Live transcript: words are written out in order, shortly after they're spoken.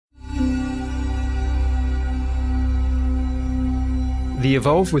The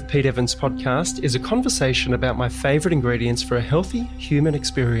Evolve with Pete Evans podcast is a conversation about my favourite ingredients for a healthy human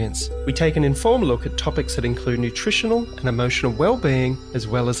experience. We take an informed look at topics that include nutritional and emotional well-being, as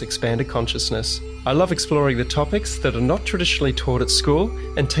well as expanded consciousness. I love exploring the topics that are not traditionally taught at school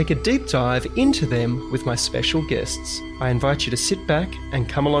and take a deep dive into them with my special guests. I invite you to sit back and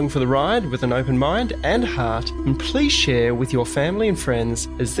come along for the ride with an open mind and heart, and please share with your family and friends,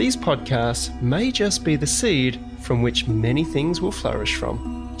 as these podcasts may just be the seed from which many things will flourish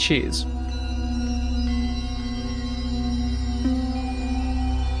from. Cheers.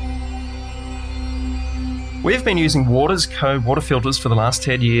 We've been using Waters Co. water filters for the last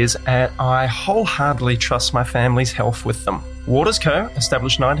 10 years, and I wholeheartedly trust my family's health with them. Waters Co.,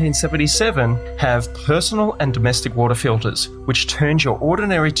 established 1977, have personal and domestic water filters, which turns your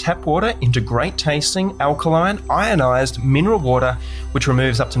ordinary tap water into great tasting, alkaline, ionized mineral water, which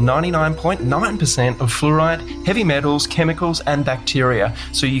removes up to 99.9% of fluoride, heavy metals, chemicals, and bacteria,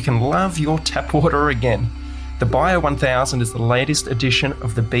 so you can love your tap water again. The Bio 1000 is the latest edition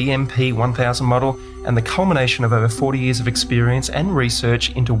of the BMP 1000 model and the culmination of over 40 years of experience and research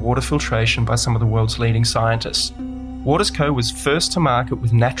into water filtration by some of the world's leading scientists. Waters Co. was first to market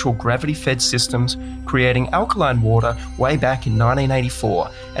with natural gravity-fed systems, creating alkaline water way back in 1984,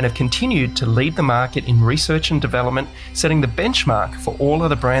 and have continued to lead the market in research and development, setting the benchmark for all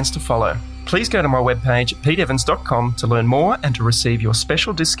other brands to follow. Please go to my webpage, peteevans.com, to learn more and to receive your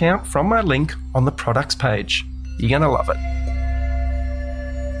special discount from my link on the products page. You're going to love it.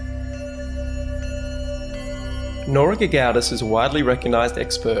 Nora Gedgaudas is a widely recognised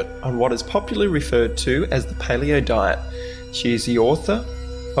expert on what is popularly referred to as the paleo diet. She is the author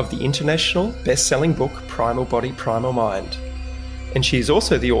of the international best-selling book Primal Body, Primal Mind. And she is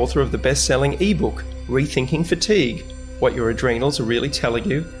also the author of the best-selling ebook Rethinking Fatigue, What Your Adrenals Are Really Telling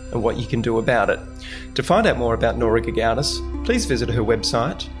You and What You Can Do About It. To find out more about Nora Gedgaudas, please visit her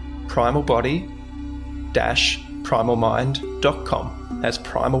website, primalbody-primalmind.com. That's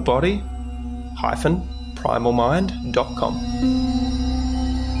primalbody-primalmind.com.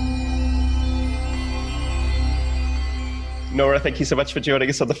 Nora, thank you so much for joining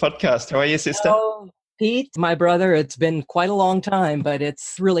us on the podcast. How are you, sister? Oh, Pete, my brother, it's been quite a long time, but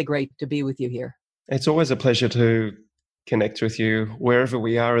it's really great to be with you here. It's always a pleasure to connect with you wherever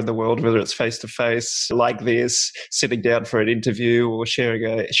we are in the world, whether it's face-to-face like this, sitting down for an interview, or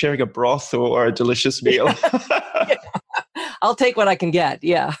sharing a broth or a delicious meal. Yeah. I'll take what I can get.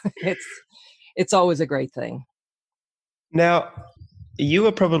 Yeah, it's always a great thing. Now, you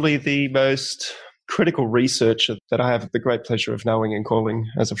are probably the most critical researcher that I have the great pleasure of knowing and calling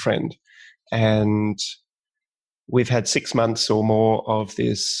as a friend. And we've had 6 months or more of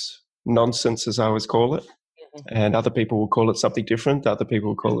this nonsense, as I always call it. And other people will call it something different. Other people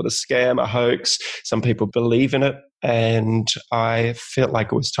will call it a scam, a hoax. Some people believe in it. And I felt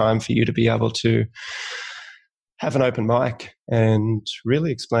like it was time for you to be able to have an open mic and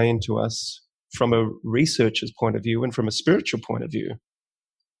really explain to us from a researcher's point of view and from a spiritual point of view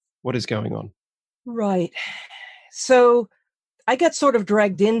what is going on. Right. So I got sort of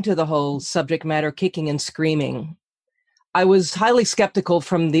dragged into the whole subject matter kicking and screaming. I was highly skeptical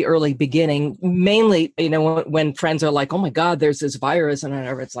from the early beginning, mainly, when friends are like, oh my God, there's this virus. And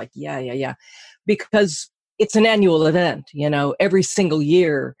it's like, yeah. Because it's an annual event, every single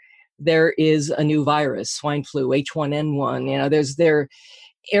year there is a new virus, swine flu, H1N1, there's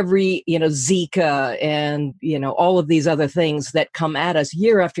every, Zika and, all of these other things that come at us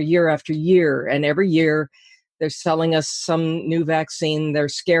year after year after year. And every year they're selling us some new vaccine. They're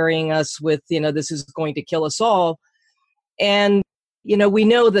scaring us with, this is going to kill us all. And, we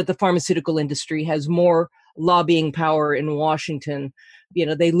know that the pharmaceutical industry has more lobbying power in Washington.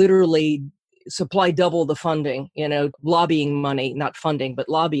 They literally supply double the funding, lobbying money, not funding, but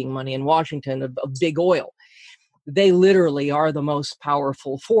lobbying money in Washington of big oil. They literally are the most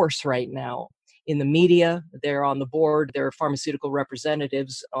powerful force right now in the media. They're on the board. They're pharmaceutical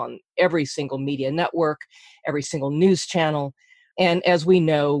representatives on every single media network, every single news channel. And as we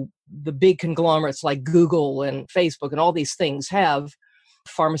know, the big conglomerates like Google and Facebook and all these things have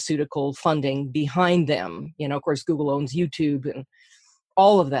pharmaceutical funding behind them. Of course, Google owns YouTube and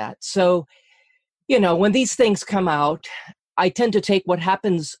all of that. So, when these things come out, I tend to take what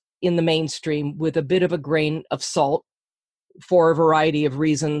happens in the mainstream with a bit of a grain of salt for a variety of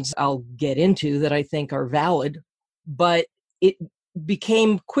reasons I'll get into that I think are valid. But it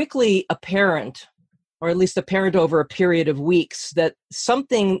became quickly apparent, or at least apparent over a period of weeks, that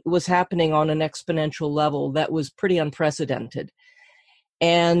something was happening on an exponential level that was pretty unprecedented.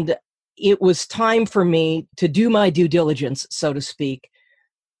 And it was time for me to do my due diligence, so to speak,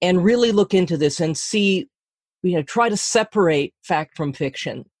 and really look into this and see try to separate fact from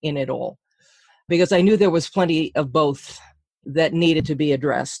fiction in it all, because I knew there was plenty of both that needed to be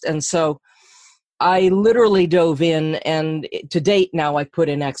addressed. And so I literally dove in, and to date now I've put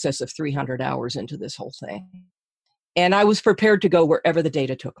in excess of 300 hours into this whole thing. And I was prepared to go wherever the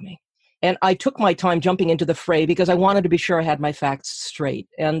data took me. And I took my time jumping into the fray because I wanted to be sure I had my facts straight.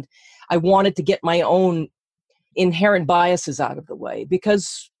 And I wanted to get my own inherent biases out of the way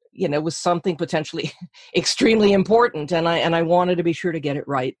because, it was something potentially extremely important. And I wanted to be sure to get it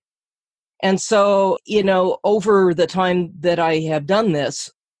right. And so, over the time that I have done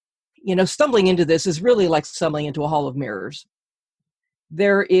this, stumbling into this is really like stumbling into a hall of mirrors.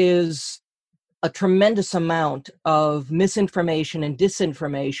 There is a tremendous amount of misinformation and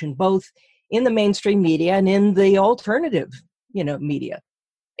disinformation, both in the mainstream media and in the alternative, media.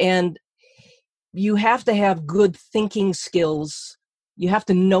 And you have to have good thinking skills. You have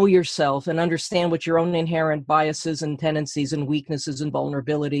to know yourself and understand what your own inherent biases and tendencies and weaknesses and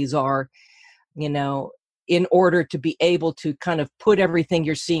vulnerabilities are, in order to be able to kind of put everything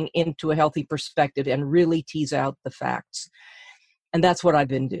you're seeing into a healthy perspective and really tease out the facts. And that's what I've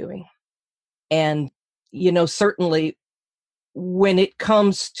been doing. And, certainly when it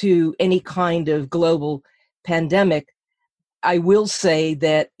comes to any kind of global pandemic, I will say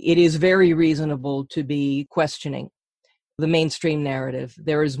that it is very reasonable to be questioning the mainstream narrative.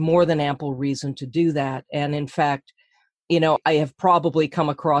 There is more than ample reason to do that. And in fact, I have probably come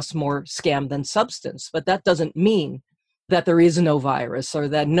across more scam than substance, but that doesn't mean that there is no virus or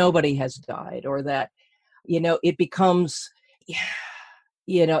that nobody has died or that, it becomes,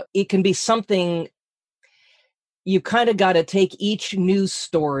 it can be something. You kind of got to take each news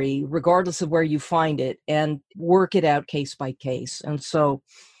story, regardless of where you find it, and work it out case by case. And so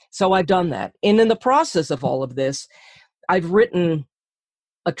I've done that. And in the process of all of this, I've written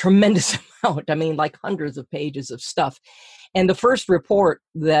a tremendous amount. I mean, like hundreds of pages of stuff. And the first report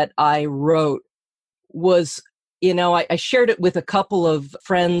that I wrote was, I shared it with a couple of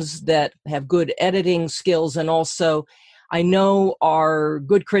friends that have good editing skills, and also I know are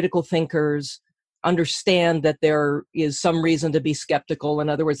good critical thinkers, understand that there is some reason to be skeptical. In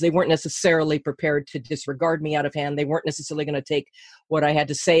other words, they weren't necessarily prepared to disregard me out of hand. They weren't necessarily going to take what I had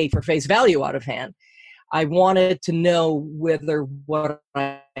to say for face value out of hand. I wanted to know whether what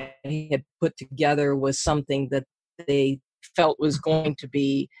I had put together was something that they felt was going to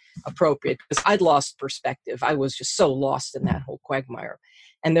be appropriate, because I'd lost perspective. I was just so lost in that whole quagmire.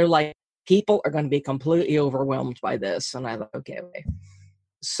 And they're like, people are going to be completely overwhelmed by this. And I thought, okay.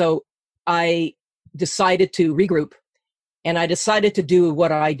 So I decided to regroup, and I decided to do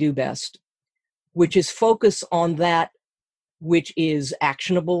what I do best, which is focus on that which is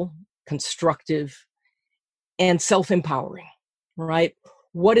actionable, constructive, and self-empowering, right?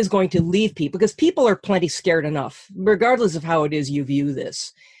 What is going to leave people? Because people are plenty scared enough, regardless of how it is you view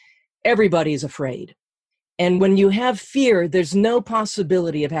this. Everybody is afraid. And when you have fear, there's no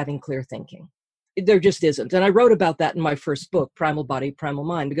possibility of having clear thinking. There just isn't. And I wrote about that in my first book, Primal Body, Primal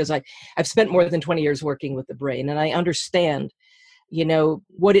Mind, because I've spent more than 20 years working with the brain, and I understand,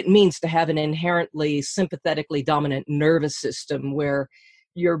 what it means to have an inherently sympathetically dominant nervous system where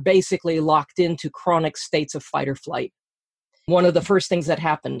you're basically locked into chronic states of fight or flight. One of the first things that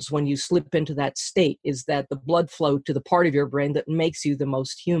happens when you slip into that state is that the blood flow to the part of your brain that makes you the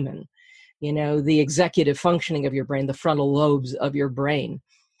most human, the executive functioning of your brain, the frontal lobes of your brain,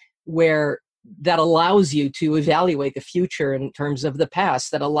 where that allows you to evaluate the future in terms of the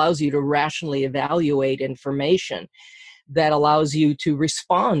past, that allows you to rationally evaluate information, that allows you to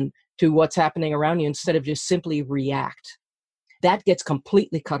respond to what's happening around you instead of just simply react. That gets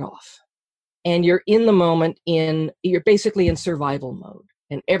completely cut off. And you're in the moment, you're basically in survival mode,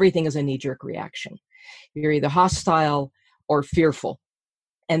 and everything is a knee-jerk reaction. You're either hostile or fearful.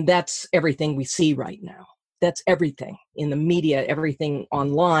 And that's everything we see right now. That's everything in the media, everything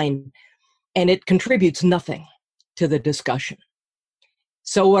online, and it contributes nothing to the discussion.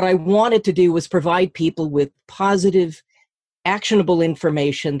 So what I wanted to do was provide people with positive, actionable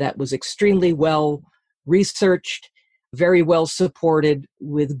information that was extremely well researched, very well supported,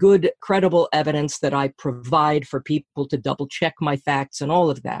 with good, credible evidence that I provide for people to double check my facts and all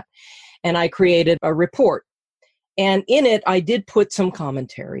of that. And I created a report. And in it, I did put some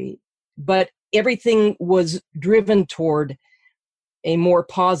commentary, but everything was driven toward a more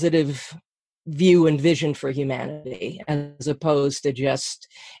positive view and vision for humanity, as opposed to just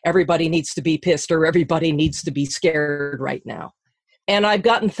everybody needs to be pissed or everybody needs to be scared right now. And I've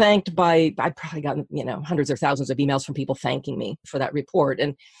gotten thanked I've probably gotten, hundreds or thousands of emails from people thanking me for that report.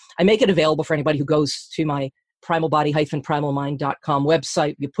 And I make it available for anybody who goes to my primalbody-primalmind.com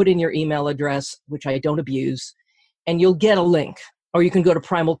website. You put in your email address, which I don't abuse, and you'll get a link. Or you can go to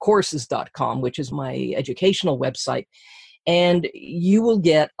primalcourses.com, which is my educational website, and you will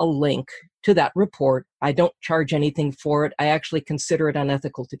get a link to that report. I don't charge anything for it. I actually consider it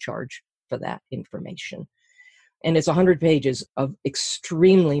unethical to charge for that information. And it's 100 pages of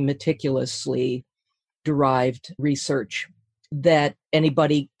extremely meticulously derived research that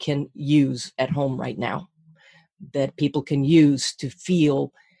anybody can use at home right now, that people can use to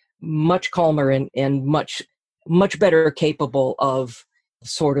feel much calmer and much better capable of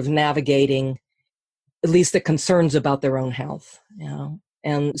sort of navigating at least the concerns about their own health.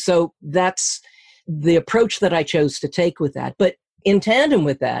 And so that's the approach that I chose to take with that. But in tandem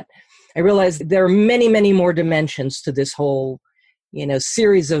with that, I realized there are many, many more dimensions to this whole,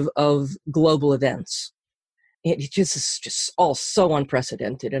 series of global events. It just is just all so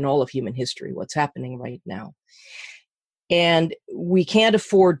unprecedented in all of human history, what's happening right now. And we can't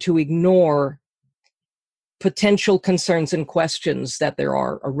afford to ignore potential concerns and questions that there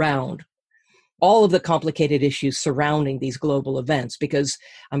are around all of the complicated issues surrounding these global events, because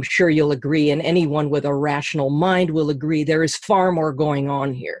I'm sure you'll agree, and anyone with a rational mind will agree, there is far more going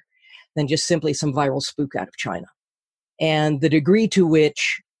on here than just simply some viral spook out of China. And the degree to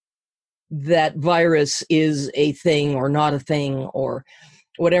which that virus is a thing or not a thing or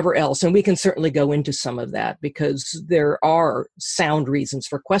whatever else, and we can certainly go into some of that because there are sound reasons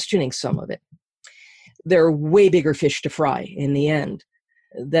for questioning some of it. There are way bigger fish to fry in the end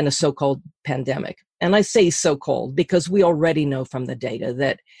than a so-called pandemic. And I say so-called because we already know from the data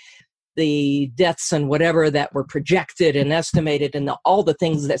that the deaths and whatever that were projected and estimated and all the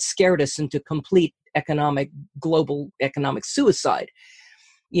things that scared us into complete global economic suicide,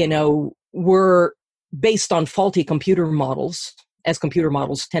 were based on faulty computer models, as computer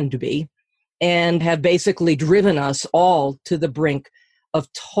models tend to be, and have basically driven us all to the brink of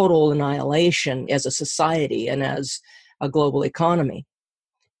total annihilation as a society and as a global economy.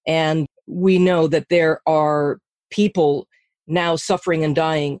 And we know that there are people now suffering and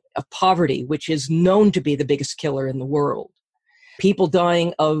dying of poverty, which is known to be the biggest killer in the world. People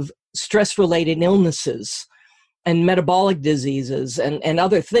dying of stress-related illnesses and metabolic diseases and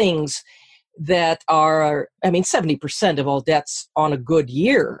other things that are, 70% of all deaths on a good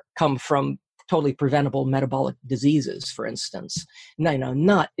year come from totally preventable metabolic diseases, for instance. No,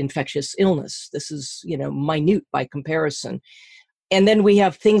 not infectious illness. This is, minute by comparison. And then we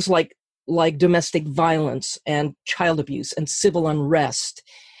have things like domestic violence and child abuse and civil unrest.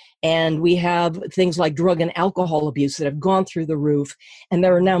 And we have things like drug and alcohol abuse that have gone through the roof. And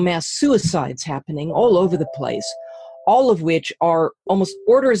there are now mass suicides happening all over the place, all of which are almost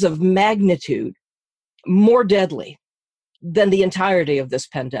orders of magnitude more deadly than the entirety of this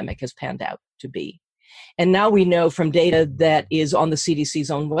pandemic has panned out to be. And now we know from data that is on the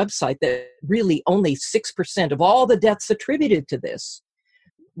CDC's own website that really only 6% of all the deaths attributed to this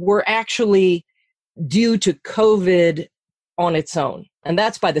were actually due to COVID on its own. And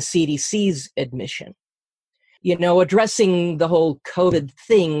that's by the CDC's admission. Addressing the whole COVID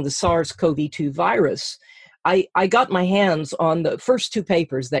thing, the SARS-CoV-2 virus, I got my hands on the first two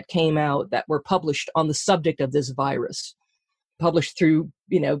papers that came out that were published on the subject of this virus, published through,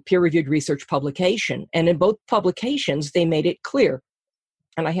 peer-reviewed research publication. And in both publications, they made it clear,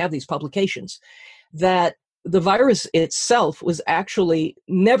 and I have these publications, that the virus itself was actually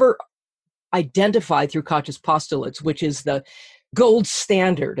never identified through Koch's postulates, which is the gold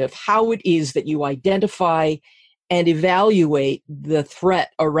standard of how it is that you identify and evaluate the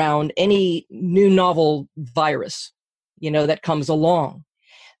threat around any new novel virus, that comes along.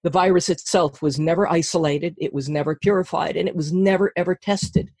 The virus itself was never isolated, it was never purified, and it was never ever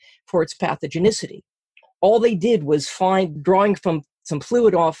tested for its pathogenicity. All they did was drawing from some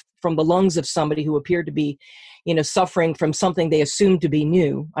fluid off from the lungs of somebody who appeared to be, suffering from something they assumed to be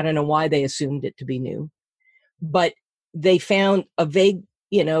new. I don't know why they assumed it to be new, but they found a vague,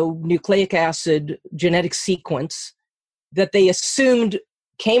 nucleic acid genetic sequence that they assumed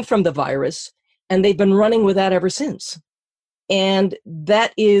came from the virus, and they've been running with that ever since. And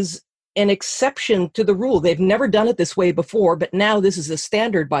that is an exception to the rule. They've never done it this way before, but now this is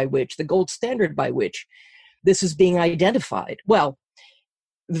the gold standard by which this is being identified. Well,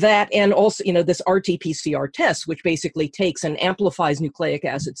 that and also, this RT-PCR test, which basically takes and amplifies nucleic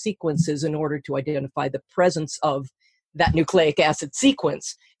acid sequences in order to identify the presence of that nucleic acid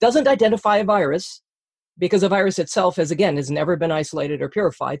sequence, doesn't identify a virus because a virus itself has never been isolated or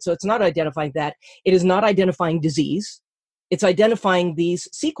purified. So it's not identifying that. It is not identifying disease. It's identifying these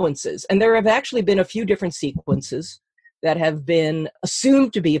sequences. And there have actually been a few different sequences that have been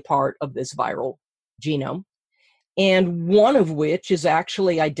assumed to be a part of this viral genome. and one of which is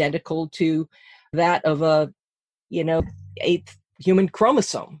actually identical to that of a, eighth human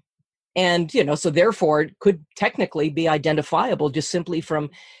chromosome. And, so therefore it could technically be identifiable just simply from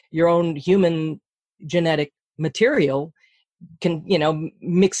your own human genetic material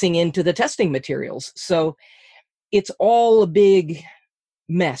mixing into the testing materials. So it's all a big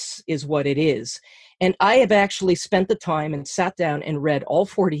mess is what it is. And I have actually spent the time and sat down and read all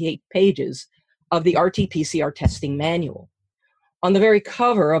 48 pages of the RT-PCR testing manual. On the very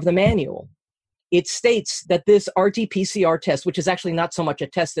cover of the manual, it states that this RT-PCR test, which is actually not so much a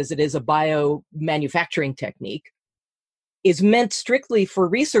test as it is a biomanufacturing technique, is meant strictly for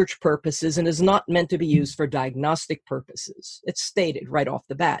research purposes and is not meant to be used for diagnostic purposes. It's stated right off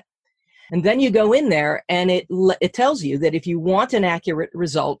the bat. And then you go in there and it tells you that if you want an accurate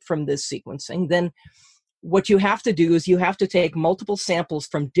result from this sequencing, then what you have to do is you have to take multiple samples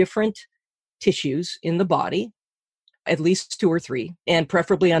from different tissues in the body, at least 2 or 3, and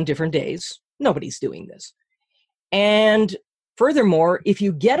preferably on different days. Nobody's doing this. And furthermore, if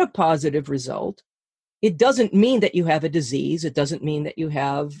you get a positive result, it doesn't mean that you have a disease. It doesn't mean that you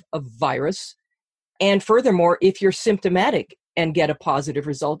have a virus. And furthermore, if you're symptomatic and get a positive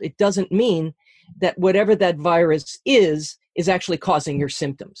result, it doesn't mean that whatever that virus is actually causing your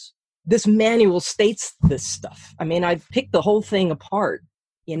symptoms. This manual states this stuff. I mean, I've picked the whole thing apart,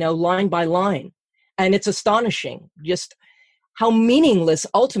 line by line. And it's astonishing just how meaningless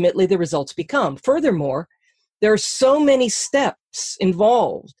ultimately the results become. Furthermore, there are so many steps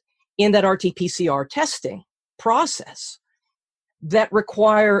involved in that RT-PCR testing process that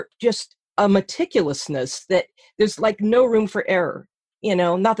require just a meticulousness that there's like no room for error.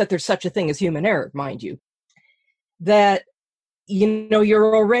 Not that there's such a thing as human error, mind you, that,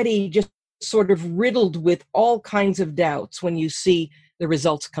 you're already just sort of riddled with all kinds of doubts when you see the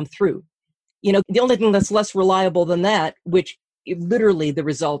results come through. The only thing that's less reliable than that, which literally the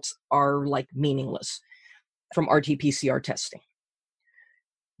results are like meaningless from RT-PCR testing.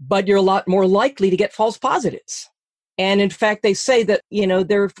 But you're a lot more likely to get false positives. And in fact, they say that,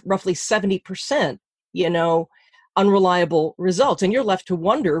 there are roughly 70%, unreliable results. And you're left to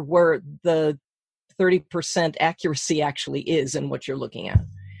wonder where the 30% accuracy actually is in what you're looking at.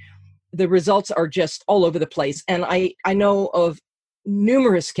 The results are just all over the place. And I know of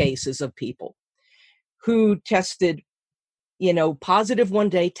numerous cases of people who tested, positive one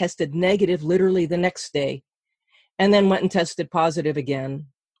day, tested negative literally the next day, and then went and tested positive again,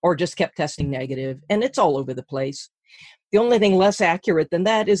 or just kept testing negative. And it's all over the place. The only thing less accurate than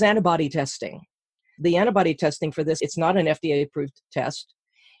that is antibody testing. The antibody testing for this, it's not an FDA-approved test,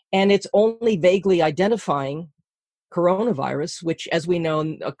 and it's only vaguely identifying coronavirus, which, as we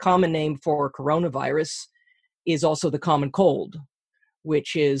know, a common name for coronavirus is also the common cold,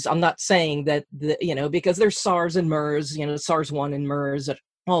 which is, I'm not saying that, because there's SARS and MERS, SARS-1 and MERS,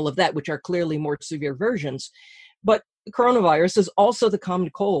 all of that, which are clearly more severe versions. But coronavirus is also the common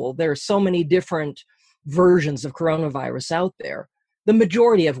cold. There are so many different versions of coronavirus out there, the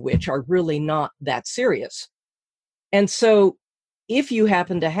majority of which are really not that serious. And so if you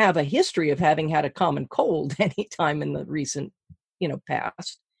happen to have a history of having had a common cold any time in the recent,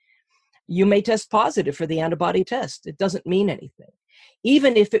 past, you may test positive for the antibody test. It doesn't mean anything.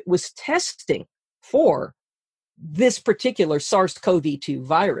 Even if it was testing for this particular SARS-CoV-2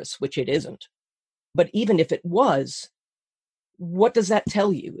 virus, which it isn't. But even if it was, what does that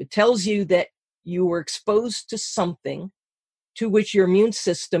tell you? It tells you that you were exposed to something to which your immune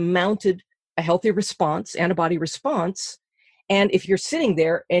system mounted a healthy response, antibody response. And if you're sitting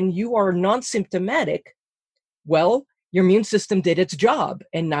there and you are non-symptomatic, well, your immune system did its job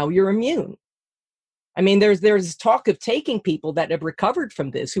and now you're immune. I mean, there's talk of taking people that have recovered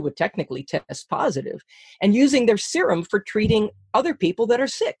from this who would technically test positive and using their serum for treating other people that are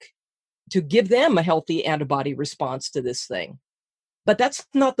sick to give them a healthy antibody response to this thing. But that's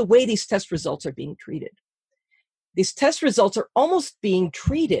not the way these test results are being treated. These test results are almost being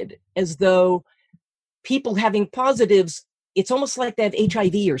treated as though people having positives, it's almost like they have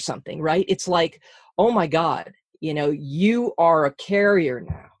HIV or something, right? It's like, oh my God, you are a carrier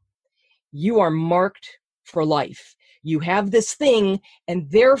now. You are marked for life. You have this thing,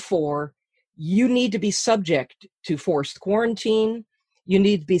 and therefore you need to be subject to forced quarantine. You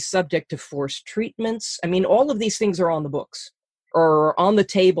need to be subject to forced treatments. I mean, all of these things are on the books, or on the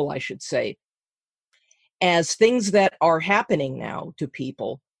table, I should say, as things that are happening now to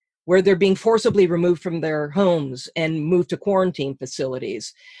people where they're being forcibly removed from their homes and moved to quarantine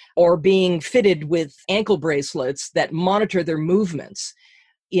facilities, or being fitted with ankle bracelets that monitor their movements.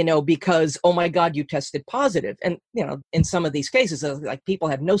 because, oh my God, you tested positive. And, in some of these cases, like people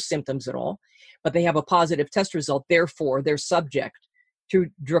have no symptoms at all, but they have a positive test result. Therefore, they're subject to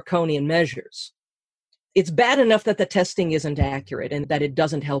draconian measures. It's bad enough that the testing isn't accurate and that it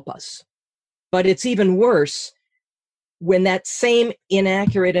doesn't help us. But it's even worse when that same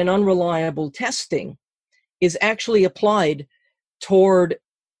inaccurate and unreliable testing is actually applied toward,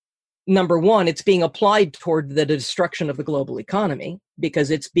 number one, it's being applied toward the destruction of the global economy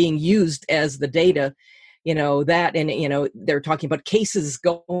because it's being used as the data, they're talking about cases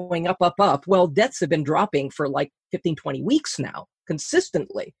going up, up, up. Well, deaths have been dropping for like 15, 20 weeks now,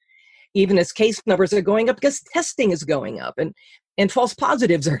 consistently, even as case numbers are going up because testing is going up and false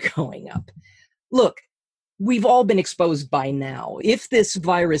positives are going up. Look, we've all been exposed by now. If this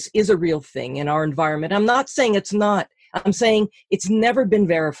virus is a real thing in our environment, I'm not saying it's not. I'm saying it's never been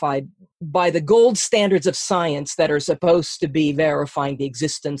verified by the gold standards of science that are supposed to be verifying the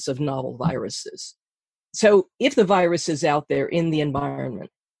existence of novel viruses. So if the virus is out there in the environment,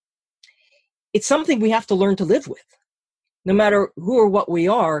 it's something we have to learn to live with. No matter who or what we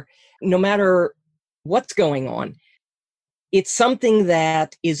are, no matter what's going on, it's something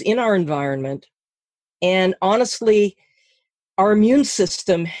that is in our environment. And honestly, our immune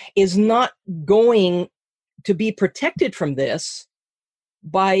system is not going to be protected from this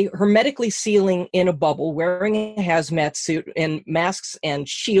by hermetically sealing in a bubble, wearing a hazmat suit and masks and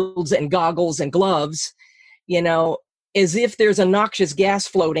shields and goggles and gloves, as if there's a noxious gas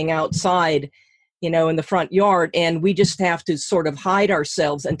floating outside, in the front yard, and we just have to sort of hide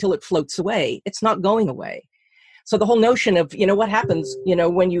ourselves until it floats away. It's not going away. So the whole notion of, what happens,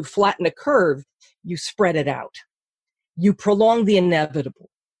 when you flatten a curve, you spread it out. You prolong the inevitable.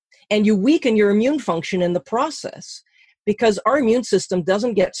 And you weaken your immune function in the process because our immune system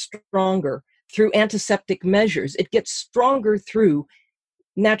doesn't get stronger through antiseptic measures. It gets stronger through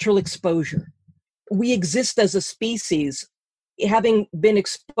natural exposure. We exist as a species, having been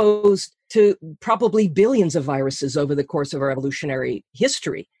exposed to probably billions of viruses over the course of our evolutionary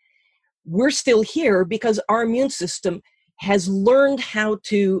history. We're still here because our immune system has learned how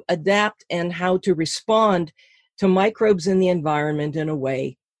to adapt and how to respond to microbes in the environment in a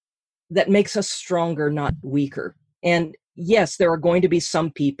way that makes us stronger, not weaker. And yes, there are going to be some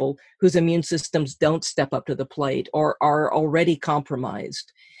people whose immune systems don't step up to the plate or are already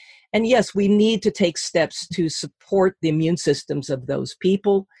compromised. And yes, we need to take steps to support the immune systems of those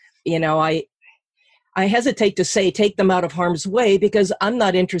people. I hesitate to say take them out of harm's way because I'm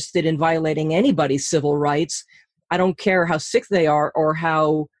not interested in violating anybody's civil rights. I don't care how sick they are or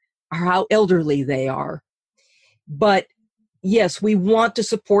how elderly they are. But yes, we want to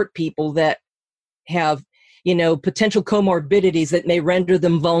support people that have, potential comorbidities that may render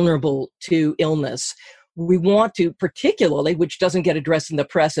them vulnerable to illness. We want to particularly, which doesn't get addressed in the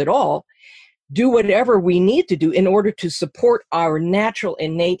press at all, do whatever we need to do in order to support our natural,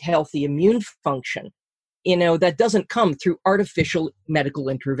 innate, healthy immune function, that doesn't come through artificial medical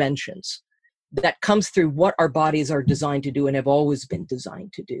interventions. That comes through what our bodies are designed to do and have always been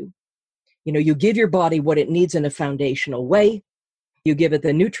designed to do. You give your body what it needs in a foundational way. You give it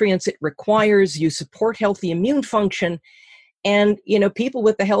the nutrients it requires. You support healthy immune function. And, people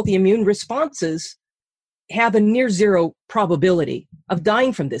with the healthy immune responses have a near zero probability of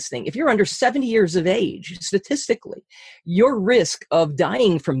dying from this thing. If you're under 70 years of age, statistically, your risk of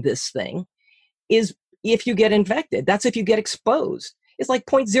dying from this thing is if you get infected. That's if you get exposed. It's like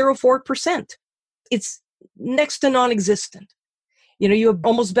 0.04%. It's next to non-existent. You have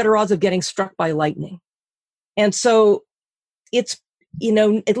almost better odds of getting struck by lightning. And so it's,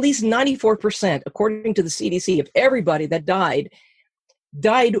 at least 94%, according to the CDC, of everybody that died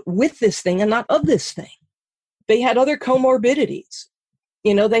with this thing and not of this thing. They had other comorbidities.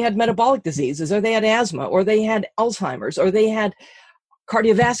 They had metabolic diseases, or they had asthma, or they had Alzheimer's, or they had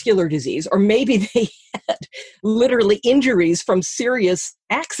cardiovascular disease, or maybe they had literally injuries from serious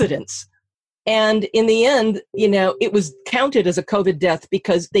accidents. And in the end, it was counted as a COVID death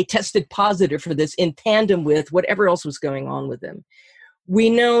because they tested positive for this in tandem with whatever else was going on with them.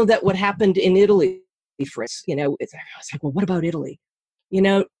 We know that what happened in Italy, for instance, it's like, well, what about Italy?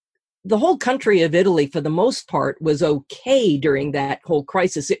 The whole country of Italy, for the most part, was okay during that whole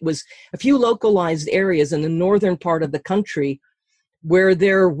crisis. It was a few localized areas in the northern part of the country where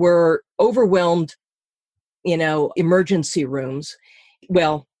there were overwhelmed, emergency rooms.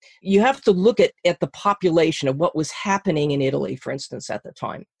 Well, you have to look at the population of what was happening in Italy, for instance, at the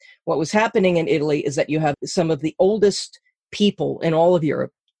time. What was happening in Italy is that you have some of the oldest people in all of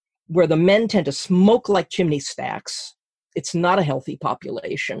Europe, where the men tend to smoke like chimney stacks. It's not a healthy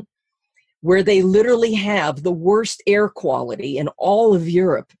population. where they literally have the worst air quality in all of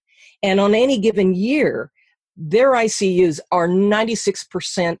Europe. And on any given year, their ICUs are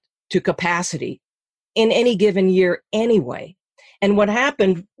 96% to capacity in any given year anyway. And what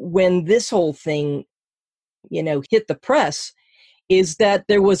happened when this whole thing, hit the press is that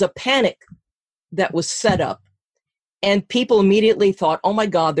there was a panic that was set up. And people immediately thought, oh my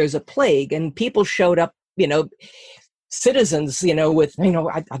God, there's a plague. And people showed up, citizens, with,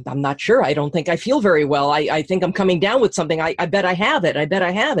 I'm not sure. I don't think I feel very well. I think I'm coming down with something. I bet I have it. I bet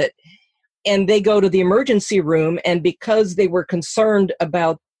I have it. And they go to the emergency room. And because they were concerned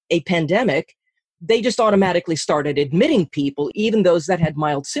about a pandemic, they just automatically started admitting people, even those that had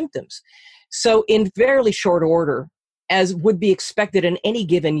mild symptoms. So in fairly short order, as would be expected in any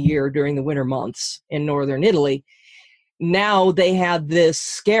given year during the winter months in northern Italy, now they had this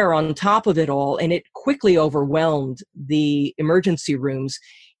scare on top of it all, and it quickly overwhelmed the emergency rooms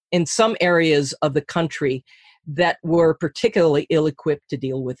in some areas of the country that were particularly ill-equipped to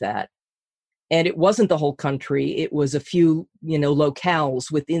deal with that. And it wasn't the whole country. It was a few,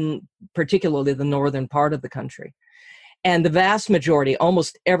 locales within particularly the northern part of the country. And the vast majority,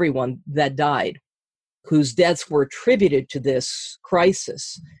 almost everyone that died, whose deaths were attributed to this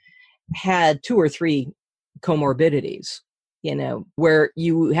crisis, had 2 or 3 comorbidities, where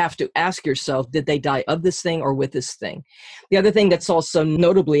you have to ask yourself, did they die of this thing or with this thing? The other thing that's also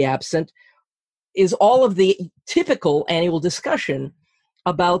notably absent is all of the typical annual discussion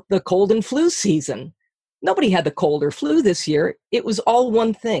about the cold and flu season. Nobody had the cold or flu this year. It was all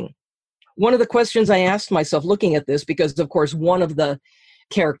one thing. One of the questions I asked myself looking at this, because of course, one of the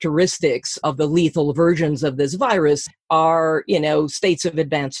characteristics of the lethal versions of this virus are, states of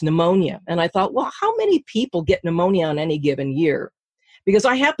advanced pneumonia. And I thought, well, how many people get pneumonia on any given year? Because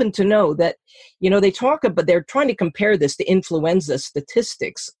I happen to know that, they talk about, they're trying to compare this to influenza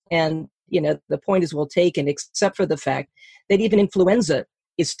statistics. And, the point is well taken, except for the fact that even influenza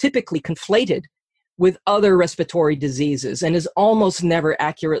is typically conflated with other respiratory diseases and is almost never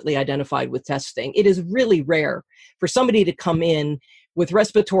accurately identified with testing. It is really rare for somebody to come in with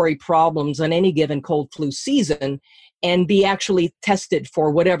respiratory problems on any given cold flu season and be actually tested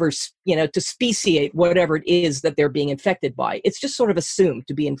for whatever, to speciate whatever it is that they're being infected by. It's just sort of assumed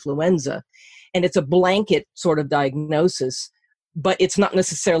to be influenza. And it's a blanket sort of diagnosis, but it's not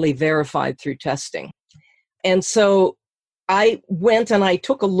necessarily verified through testing. And so I went and I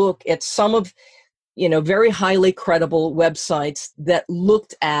took a look at some of, very highly credible websites that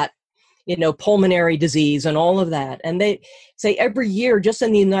looked at, pulmonary disease and all of that. And they say every year, just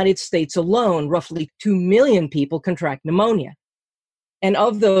in the United States alone, roughly 2 million people contract pneumonia. And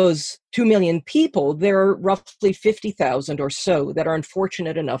of those 2 million people, there are roughly 50,000 or so that are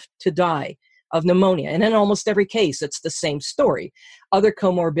unfortunate enough to die of pneumonia. And in almost every case, it's the same story. Other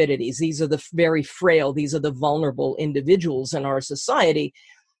comorbidities, these are the very frail, these are the vulnerable individuals in our society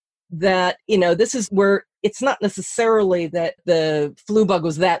that, this is where it's not necessarily that the flu bug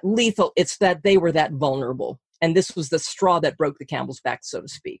was that lethal, it's that they were that vulnerable. And this was the straw that broke the camel's back, so to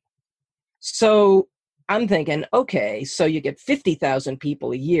speak. So I'm thinking, okay, so you get 50,000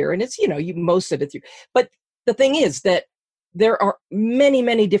 people a year, and it's, most of it through. But the thing is that there are many,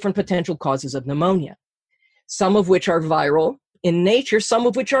 many different potential causes of pneumonia, some of which are viral in nature, some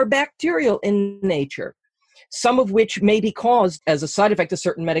of which are bacterial in nature, some of which may be caused as a side effect of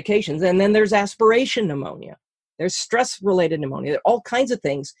certain medications. And then there's aspiration pneumonia. There's stress-related pneumonia. There are all kinds of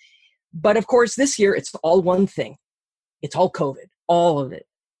things. But of course, this year, it's all one thing. It's all COVID, all of it.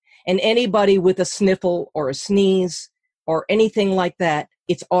 And anybody with a sniffle or a sneeze or anything like that,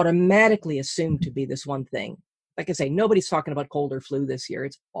 it's automatically assumed to be this one thing. Like I say, nobody's talking about cold or flu this year.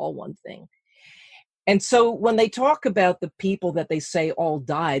 It's all one thing. And so when they talk about the people that they say all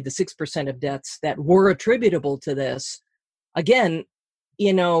died, the 6% of deaths that were attributable to this, again,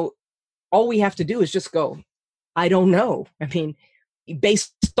 all we have to do is just go, I don't know. I mean,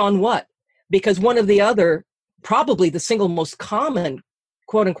 based on what? Because one of the other, probably the single most common,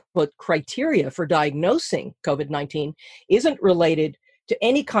 quote unquote, criteria for diagnosing COVID-19 isn't related to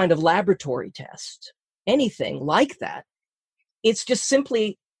any kind of laboratory test, anything like that. It's just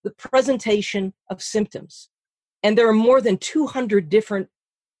simply the presentation of symptoms. And there are more than 200 different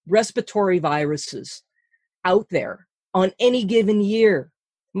respiratory viruses out there on any given year,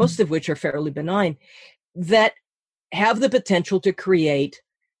 most of which are fairly benign, that have the potential to create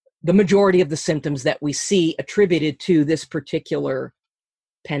the majority of the symptoms that we see attributed to this particular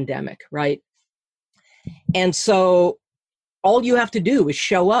pandemic, right? And so all you have to do is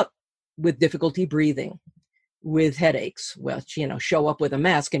show up with difficulty breathing, with headaches. Well, show up with a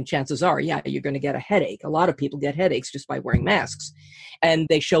mask and chances are, yeah, you're going to get a headache. A lot of people get headaches just by wearing masks. And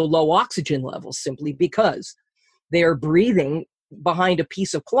they show low oxygen levels simply because they are breathing behind a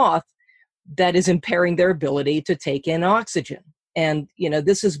piece of cloth that is impairing their ability to take in oxygen. And,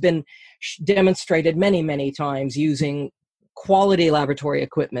 this has been demonstrated many, many times using quality laboratory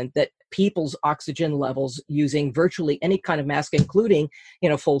equipment that people's oxygen levels using virtually any kind of mask, including,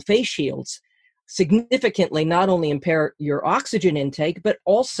 full face shields, significantly not only impair your oxygen intake, but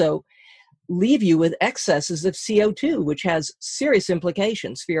also leave you with excesses of CO2, which has serious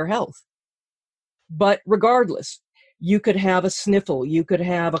implications for your health. But regardless, you could have a sniffle, you could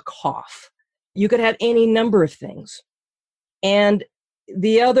have a cough, you could have any number of things. And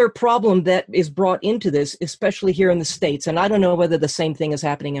the other problem that is brought into this, especially here in the States, and I don't know whether the same thing is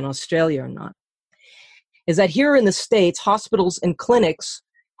happening in Australia or not, is that here in the States, hospitals and clinics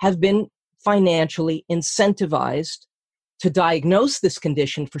have been financially incentivized to diagnose this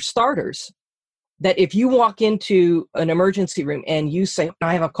condition for starters. That if you walk into an emergency room and you say,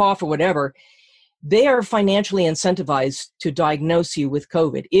 I have a cough or whatever, they are financially incentivized to diagnose you with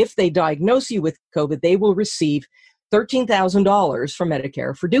COVID. If they diagnose you with COVID, they will receive $13,000 from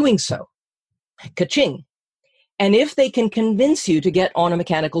Medicare for doing so. Ka-ching. And if they can convince you to get on a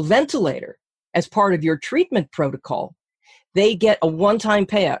mechanical ventilator as part of your treatment protocol, they get a one-time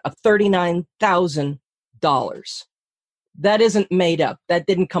payout of $39,000. That isn't made up. That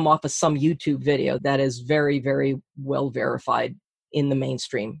didn't come off of some YouTube video. That is very, very well verified in the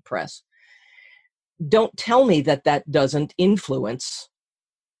mainstream press. Don't tell me that that doesn't influence,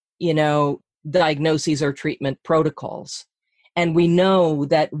 diagnoses or treatment protocols. And we know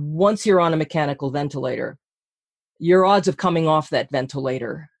that once you're on a mechanical ventilator, your odds of coming off that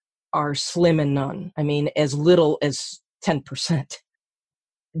ventilator are slim and none. I mean, as little as 10%.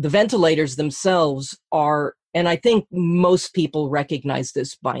 The ventilators themselves are, and I think most people recognize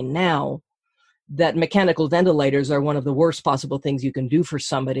this by now, that mechanical ventilators are one of the worst possible things you can do for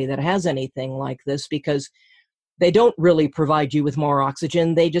somebody that has anything like this, because they don't really provide you with more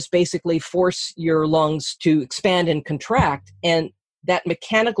oxygen. They just basically force your lungs to expand and contract. And that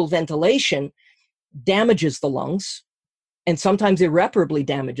mechanical ventilation damages the lungs, and sometimes irreparably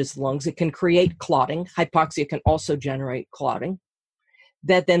damages the lungs. It can create clotting. Hypoxia can also generate clotting.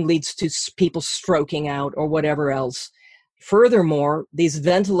 That then leads to people stroking out or whatever else. Furthermore, these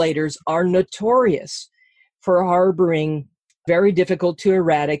ventilators are notorious for harboring very difficult to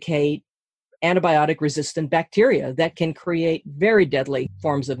eradicate antibiotic-resistant bacteria that can create very deadly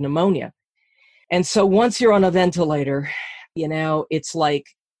forms of pneumonia. And so once you're on a ventilator, it's like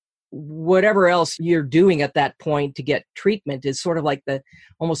whatever else you're doing at that point to get treatment is sort of like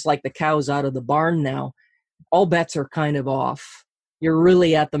almost like the cows out of the barn now. All bets are kind of off. You're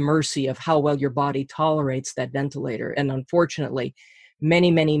really at the mercy of how well your body tolerates that ventilator. And unfortunately,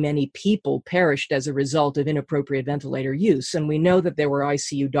 many, many, many people perished as a result of inappropriate ventilator use. And we know that there were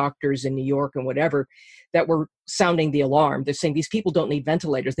ICU doctors in New York and whatever that were sounding the alarm. They're saying these people don't need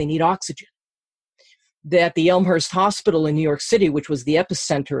ventilators, they need oxygen. At the Elmhurst Hospital in New York City, which was the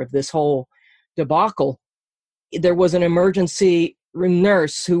epicenter of this whole debacle, there was an emergency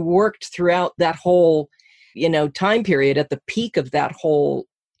nurse who worked throughout that whole time period at the peak of that whole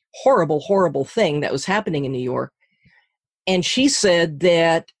horrible, horrible thing that was happening in New York. And she said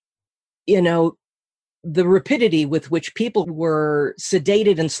that, the rapidity with which people were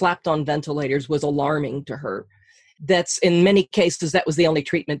sedated and slapped on ventilators was alarming to her. That's in many cases, that was the only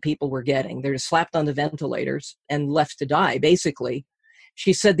treatment people were getting. They're slapped on the ventilators and left to die, basically.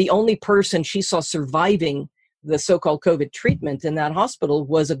 She said the only person she saw surviving the so-called COVID treatment in that hospital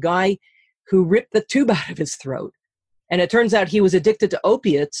was a guy who ripped the tube out of his throat. And it turns out he was addicted to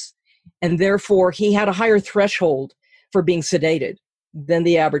opiates, and therefore he had a higher threshold for being sedated than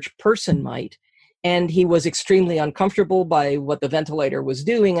the average person might. And he was extremely uncomfortable by what the ventilator was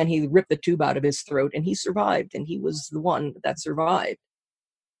doing, and he ripped the tube out of his throat, and he survived, and he was the one that survived.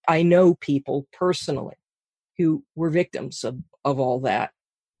 I know people personally who were victims of all that.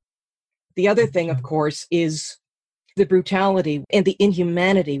 The other thing, of course, is the brutality and the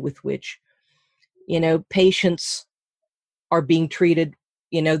inhumanity with which, patients are being treated,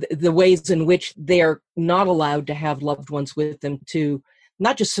 the ways in which they are not allowed to have loved ones with them to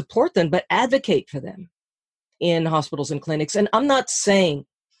not just support them, but advocate for them in hospitals and clinics. And I'm not saying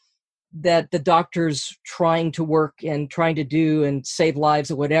that the doctors trying to work and trying to do and save lives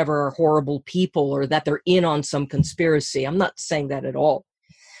or whatever are horrible people, or that they're in on some conspiracy. I'm not saying that at all.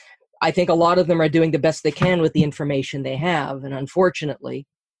 I think a lot of them are doing the best they can with the information they have. And unfortunately,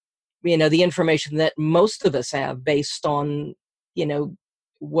 the information that most of us have based on,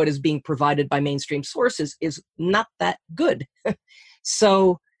 what is being provided by mainstream sources is not that good.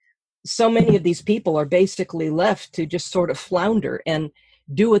 So many of these people are basically left to just sort of flounder and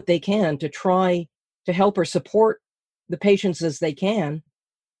do what they can to try to help or support the patients as they can.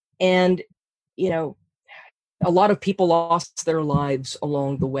 And, a lot of people lost their lives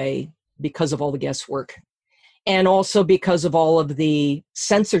along the way because of all the guesswork, and also because of all of the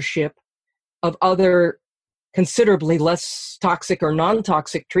censorship of other considerably less toxic or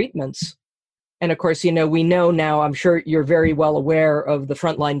non-toxic treatments. And of course, we know now, I'm sure you're very well aware of the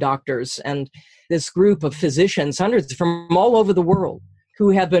frontline doctors and this group of physicians, hundreds from all over the world,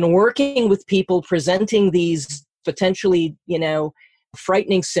 who have been working with people presenting these potentially,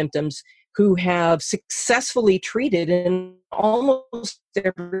 frightening symptoms, who have successfully treated in almost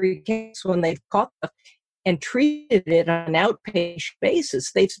every case when they've caught them and treated it on an outpatient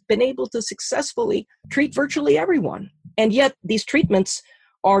basis. They've been able to successfully treat virtually everyone. And yet these treatments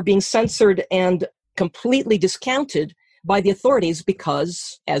are being censored and completely discounted by the authorities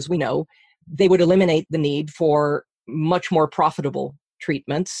because, as we know, they would eliminate the need for much more profitable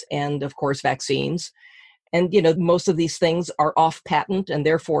treatments and, of course, vaccines. And, most of these things are off patent and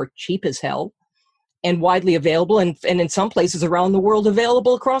therefore cheap as hell and widely available, and in some places around the world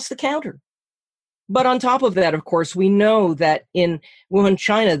available across the counter. But on top of that, of course, we know that in Wuhan,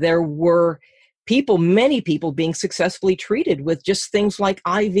 China, there were many people being successfully treated with just things like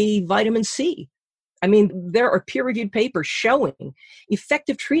IV vitamin C. I mean, there are peer-reviewed papers showing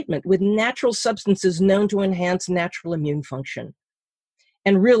effective treatment with natural substances known to enhance natural immune function.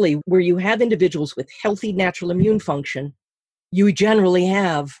 And really, where you have individuals with healthy natural immune function, you generally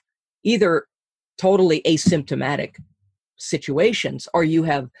have either totally asymptomatic situations, or you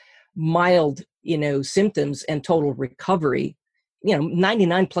have mild, symptoms and total recovery,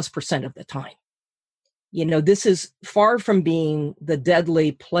 99+% of the time. This is far from being the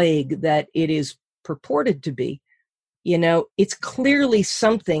deadly plague that it is purported to be. It's clearly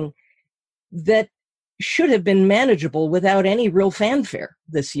something that should have been manageable without any real fanfare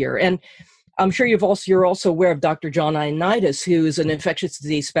this year. And I'm sure you're also aware of Dr. John Ioannidis, who is an infectious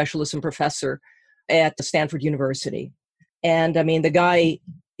disease specialist and professor at Stanford University. And I mean, the guy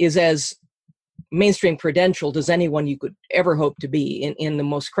is as mainstream credentialed as anyone you could ever hope to be in the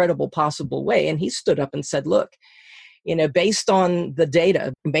most credible possible way. And he stood up and said, look, based on the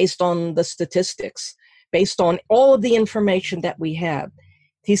data, based on the statistics, based on all of the information that we have,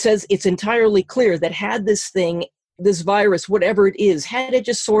 he says it's entirely clear that had this virus, whatever it is, had it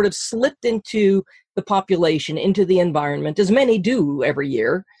just sort of slipped into the population, into the environment, as many do every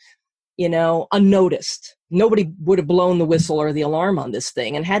year, unnoticed, nobody would have blown the whistle or the alarm on this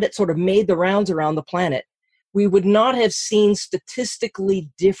thing. And had it sort of made the rounds around the planet, we would not have seen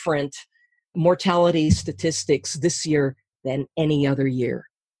statistically different mortality statistics this year than any other year.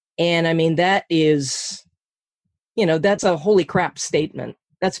 And I mean, that is, that's a holy crap statement.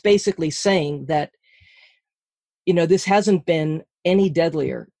 That's basically saying that, this hasn't been any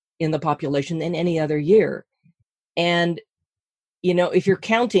deadlier in the population than any other year. And, if you're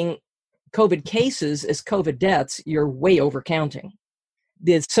counting COVID cases as COVID deaths, you're way overcounting.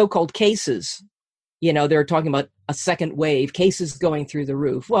 The so-called cases, they're talking about a second wave, cases going through the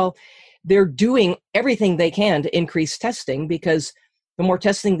roof. Well, they're doing everything they can to increase testing, because the more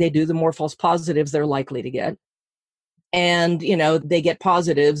testing they do, the more false positives they're likely to get. And, they get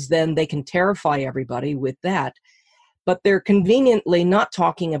positives, then they can terrify everybody with that. But they're conveniently not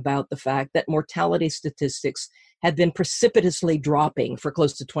talking about the fact that mortality statistics have been precipitously dropping for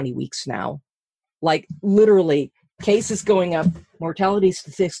close to 20 weeks now. Like literally cases going up, mortality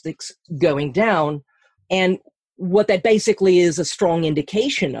statistics going down. And what that basically is a strong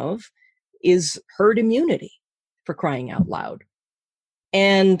indication of is herd immunity, for crying out loud.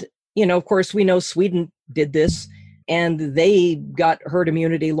 And, of course, we know Sweden did this, and they got herd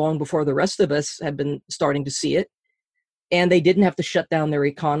immunity long before the rest of us have been starting to see it. And they didn't have to shut down their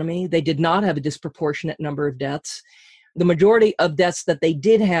economy. They did not have a disproportionate number of deaths. The majority of deaths that they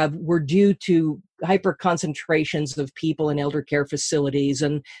did have were due to hyper concentrations of people in elder care facilities.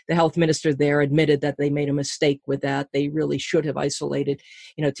 And the health minister there admitted that they made a mistake with that. They really should have isolated,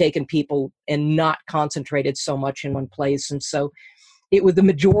 taken people and not concentrated so much in one place. And so it was the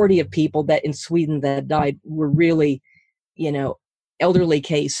majority of people that in Sweden that died were really, elderly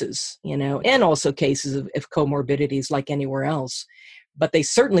cases, and also cases of comorbidities like anywhere else. But they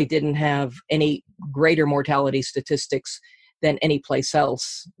certainly didn't have any greater mortality statistics than any place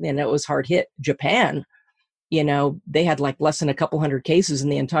else. And it was hard hit. Japan, They had like less than a couple hundred cases in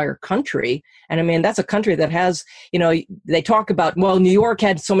the entire country. And I mean, that's a country that has, they talk about, well, New York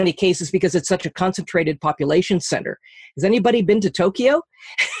had so many cases because it's such a concentrated population center. Has anybody been to Tokyo?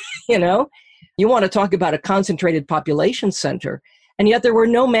 You want to talk about a concentrated population center. And yet there were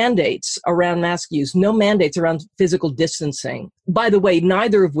no mandates around mask use, no mandates around physical distancing. By the way,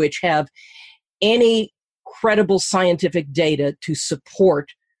 neither of which have any credible scientific data to support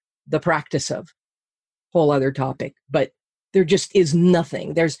the practice of. Whole other topic, but there just is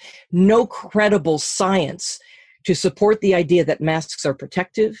nothing. There's no credible science to support the idea that masks are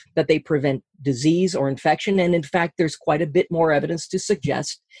protective, that they prevent disease or infection. And in fact, there's quite a bit more evidence to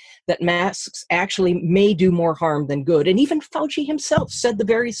suggest that masks actually may do more harm than good. And even Fauci himself said the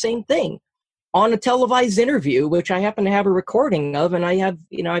very same thing on a televised interview, which I happen to have a recording of, and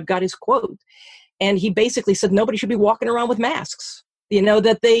I've got his quote. And he basically said nobody should be walking around with masks.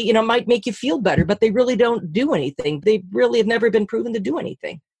 That they, might make you feel better, but they really don't do anything. They really have never been proven to do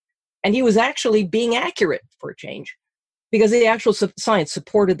anything. And he was actually being accurate for a change because the actual science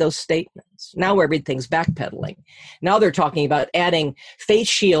supported those statements. Now everything's backpedaling. Now they're talking about adding face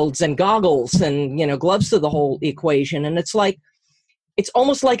shields and goggles and, gloves to the whole equation. And it's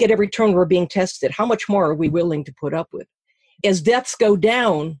almost like at every turn we're being tested. How much more are we willing to put up with? As deaths go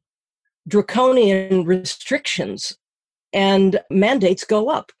down, draconian restrictions and mandates go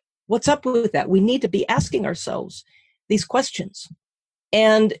up. What's up with that? We need to be asking ourselves these questions.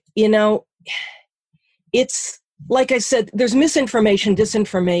 And, it's like I said, there's misinformation,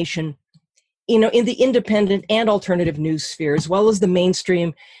 disinformation, in the independent and alternative news sphere, as well as the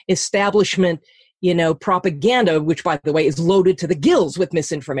mainstream establishment, propaganda, which, by the way, is loaded to the gills with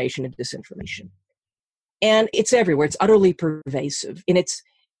misinformation and disinformation. And it's everywhere. It's utterly pervasive. And it's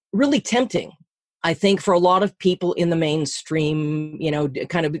really tempting, I think, for a lot of people in the mainstream,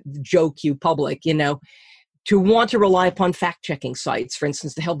 kind of joke you public, to want to rely upon fact-checking sites, for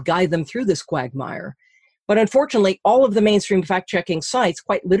instance, to help guide them through this quagmire. But unfortunately, all of the mainstream fact-checking sites,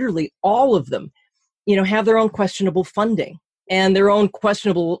 quite literally all of them, have their own questionable funding and their own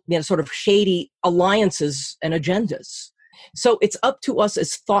questionable, sort of shady alliances and agendas. So it's up to us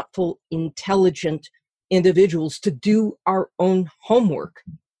as thoughtful, intelligent individuals to do our own homework,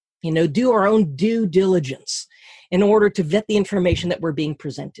 do our own due diligence in order to vet the information that we're being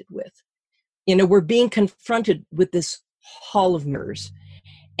presented with. We're being confronted with this hall of mirrors.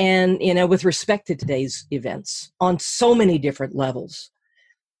 And, with respect to today's events on so many different levels.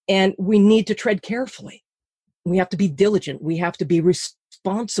 And we need to tread carefully. We have to be diligent. We have to be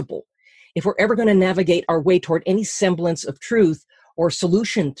responsible. If we're ever going to navigate our way toward any semblance of truth or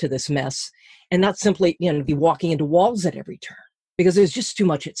solution to this mess, and not simply, be walking into walls at every turn, because there's just too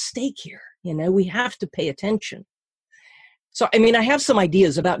much at stake here. We have to pay attention. So, I have some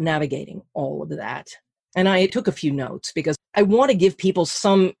ideas about navigating all of that. And I took a few notes because I want to give people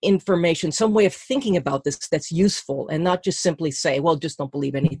some information, some way of thinking about this that's useful, and not just simply say, well, just don't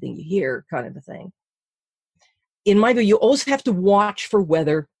believe anything you hear, kind of a thing. In my view, you always have to watch for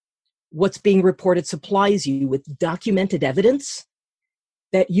whether what's being reported supplies you with documented evidence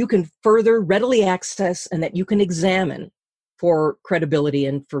that you can further readily access and that you can examine for credibility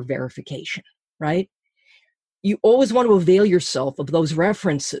and for verification, right? You always want to avail yourself of those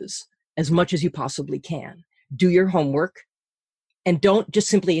references as much as you possibly can. Do your homework and don't just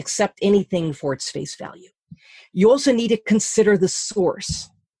simply accept anything for its face value. You also need to consider the source,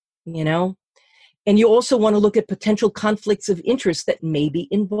 and you also want to look at potential conflicts of interest that may be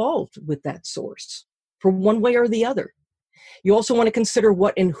involved with that source for one way or the other. You also want to consider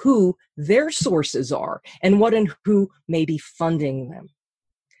what and who their sources are and what and who may be funding them.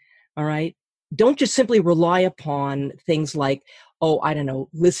 All right? Don't just simply rely upon things like,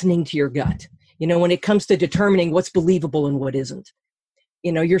 listening to your gut. When it comes to determining what's believable and what isn't.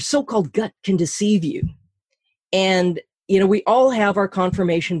 Your so-called gut can deceive you. And, we all have our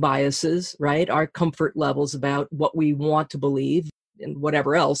confirmation biases, right? Our comfort levels about what we want to believe and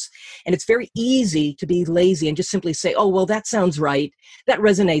whatever else. And it's very easy to be lazy and just simply say, oh, well, that sounds right. That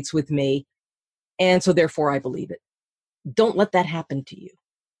resonates with me. And so therefore I believe it. Don't let that happen to you.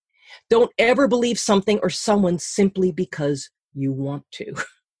 Don't ever believe something or someone simply because you want to,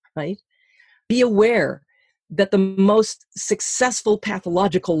 right? Be aware that the most successful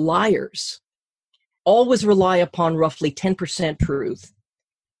pathological liars always rely upon roughly 10% truth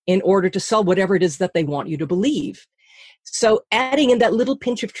in order to sell whatever it is that they want you to believe. So adding in that little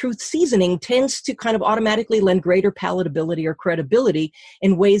pinch of truth seasoning tends to kind of automatically lend greater palatability or credibility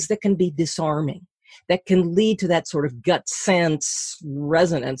in ways that can be disarming, that can lead to that sort of gut sense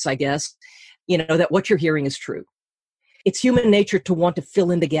resonance, I guess, that what you're hearing is true. It's human nature to want to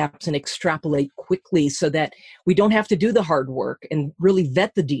fill in the gaps and extrapolate quickly so that we don't have to do the hard work and really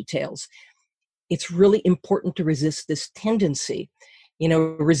vet the details. It's really important to resist this tendency.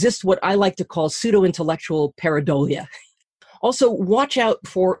 Resist what I like to call pseudo-intellectual pareidolia. Also, watch out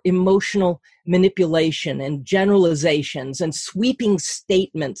for emotional manipulation and generalizations and sweeping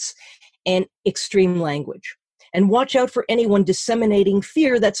statements and extreme language. And watch out for anyone disseminating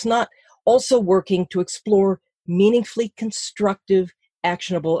fear that's not also working to explore meaningfully constructive,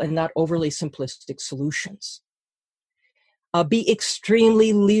 actionable, and not overly simplistic solutions. Be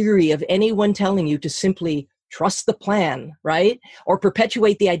extremely leery of anyone telling you to simply trust the plan, right? Or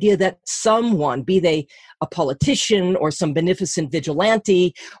perpetuate the idea that someone, be they a politician or some beneficent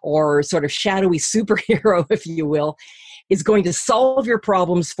vigilante or sort of shadowy superhero, if you will, is going to solve your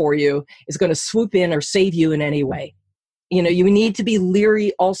problems for you, is going to swoop in or save you in any way. You need to be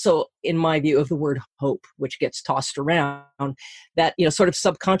leery also, in my view, of the word hope, which gets tossed around, that, sort of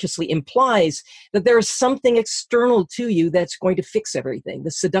subconsciously implies that there is something external to you that's going to fix everything.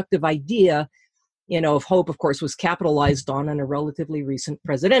 The seductive idea, of hope, of course, was capitalized on in a relatively recent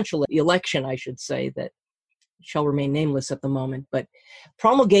presidential election, I should say, that shall remain nameless at the moment, but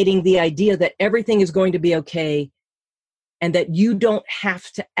promulgating the idea that everything is going to be okay and that you don't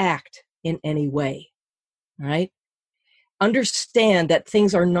have to act in any way, right? Understand that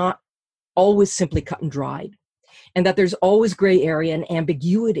things are not always simply cut and dried, and that there's always gray area and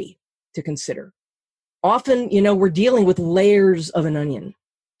ambiguity to consider. Often, we're dealing with layers of an onion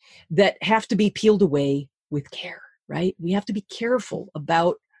that have to be peeled away with care, right? We have to be careful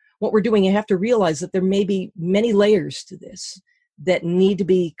about what we're doing. You have to realize that there may be many layers to this that need to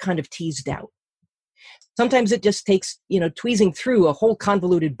be kind of teased out. Sometimes it just takes, tweezing through a whole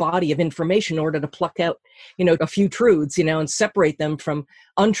convoluted body of information in order to pluck out, a few truths, and separate them from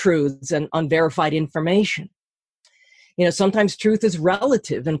untruths and unverified information. Sometimes truth is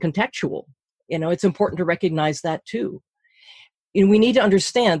relative and contextual. It's important to recognize that too. We need to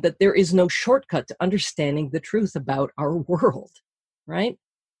understand that there is no shortcut to understanding the truth about our world, right?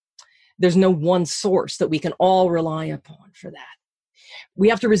 There's no one source that we can all rely upon for that. We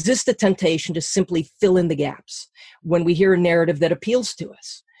have to resist the temptation to simply fill in the gaps when we hear a narrative that appeals to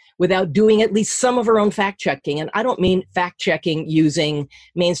us without doing at least some of our own fact-checking. And I don't mean fact-checking using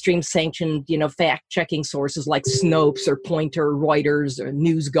mainstream sanctioned, fact-checking sources like Snopes or Poynter, Reuters, or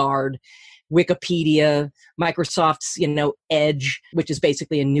NewsGuard, Wikipedia, Microsoft's, Edge, which is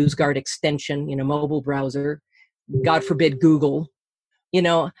basically a NewsGuard extension, mobile browser, God forbid Google.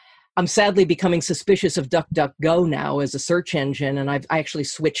 I'm sadly becoming suspicious of DuckDuckGo now as a search engine, and I actually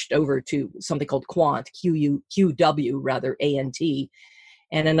switched over to something called Quant, A-N-T,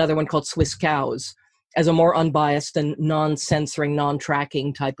 and another one called Swiss Cows as a more unbiased and non-censoring,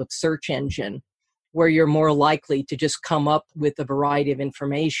 non-tracking type of search engine, where you're more likely to just come up with a variety of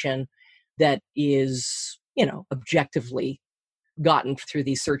information that is, objectively gotten through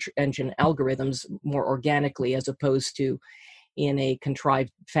these search engine algorithms more organically as opposed to in a contrived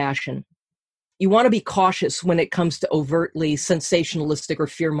fashion. You want to be cautious when it comes to overtly sensationalistic or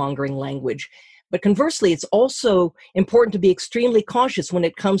fear-mongering language. But conversely, it's also important to be extremely cautious when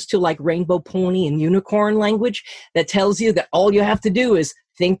it comes to like rainbow pony and unicorn language that tells you that all you have to do is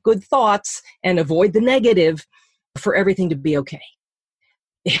think good thoughts and avoid the negative for everything to be okay.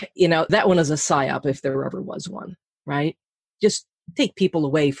 That one is a psyop if there ever was one, right? Just take people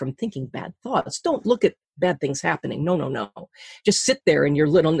away from thinking bad thoughts. Don't look at bad things happening. No. Just sit there in your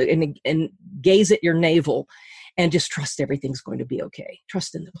little and gaze at your navel and just trust everything's going to be okay.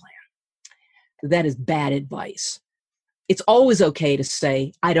 Trust in the plan. That is bad advice. It's always okay to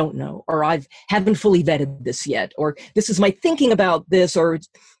say, I don't know, or I haven't fully vetted this yet, or this is my thinking about this, or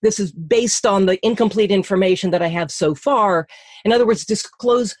this is based on the incomplete information that I have so far. In other words,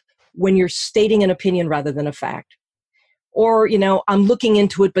 disclose when you're stating an opinion rather than a fact. Or, I'm looking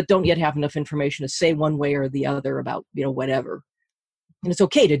into it, but don't yet have enough information to say one way or the other about, whatever. And it's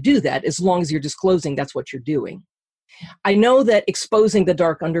okay to do that as long as you're disclosing that's what you're doing. I know that exposing the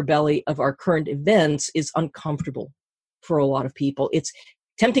dark underbelly of our current events is uncomfortable for a lot of people. It's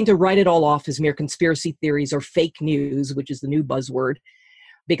tempting to write it all off as mere conspiracy theories or fake news, which is the new buzzword,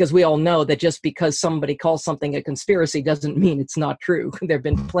 because we all know that just because somebody calls something a conspiracy doesn't mean it's not true. There have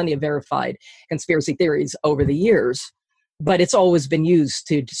been plenty of verified conspiracy theories over the years. But it's always been used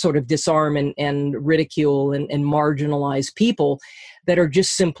to sort of disarm and ridicule and marginalize people that are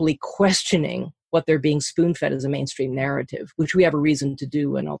just simply questioning what they're being spoon-fed as a mainstream narrative, which we have a reason to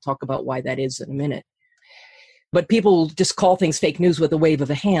do, and I'll talk about why that is in a minute. But people just call things fake news with a wave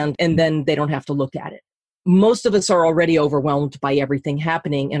of a hand, and then they don't have to look at it. most of us are already overwhelmed by everything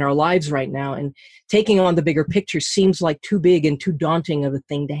happening in our lives right now, and taking on the bigger picture seems like too big and too daunting of a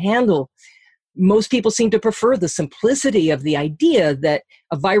thing to handle. Most people seem to prefer the simplicity of the idea that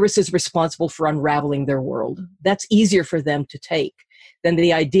a virus is responsible for unraveling their world. That's easier for them to take than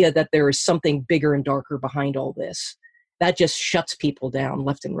the idea that there is something bigger and darker behind all this. That just shuts people down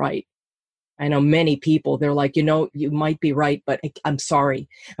left and right. I know many people, they're like, you might be right, but I'm sorry.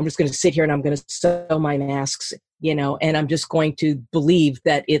 I'm just going to sit here and I'm going to sew my masks, and I'm just going to believe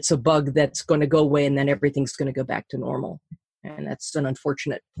that it's a bug that's going to go away and then everything's going to go back to normal. And that's an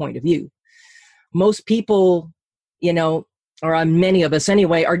unfortunate point of view. Most people, or many of us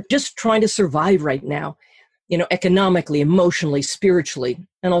anyway, are just trying to survive right now, economically, emotionally, spiritually,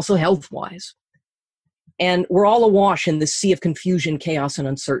 and also health-wise. And we're all awash in this sea of confusion, chaos, and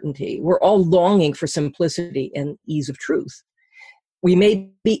uncertainty. We're all longing for simplicity and ease of truth. We may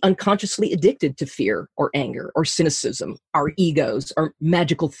be unconsciously addicted to fear or anger or cynicism, our egos, our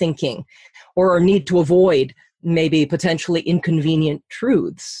magical thinking, or our need to avoid maybe potentially inconvenient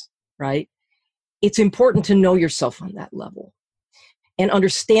truths, right? It's important to know yourself on that level and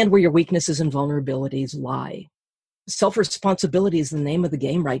understand where your weaknesses and vulnerabilities lie. Self-responsibility is the name of the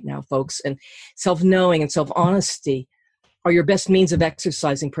game right now, folks, and self-knowing and self-honesty are your best means of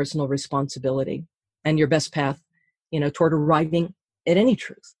exercising personal responsibility and your best path, toward arriving at any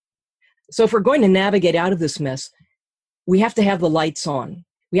truth. So if we're going to navigate out of this mess, we have to have the lights on.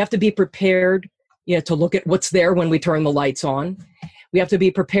 We have to be prepared, to look at what's there when we turn the lights on. We have to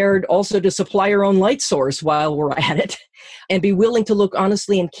be prepared also to supply our own light source while we're at it, and be willing to look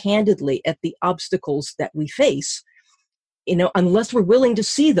honestly and candidly at the obstacles that we face. Unless we're willing to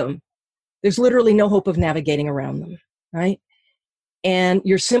see them, there's literally no hope of navigating around them, right? And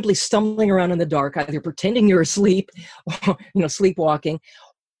you're simply stumbling around in the dark, either pretending you're asleep, or, sleepwalking,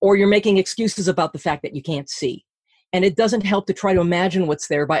 or you're making excuses about the fact that you can't see. And it doesn't help to try to imagine what's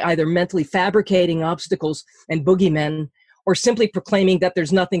there by either mentally fabricating obstacles and boogeymen, or simply proclaiming that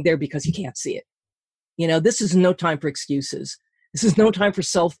there's nothing there because you can't see it. This is no time for excuses. This is no time for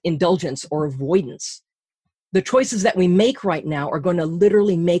self-indulgence or avoidance. The choices that we make right now are going to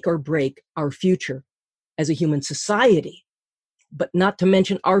literally make or break our future as a human society, but not to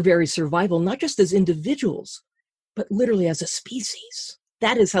mention our very survival, not just as individuals, but literally as a species.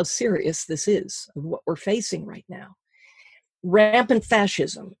 That is how serious this is, of what we're facing right now. Rampant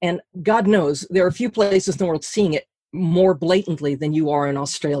fascism, and God knows there are a few places in the world seeing it more blatantly than you are in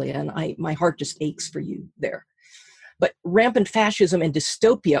Australia, and my heart just aches for you there. But rampant fascism and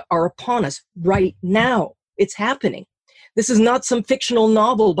dystopia are upon us right now. It's happening. This is not some fictional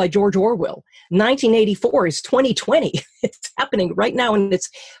novel by George Orwell. 1984 is 2020. It's happening right now, and it's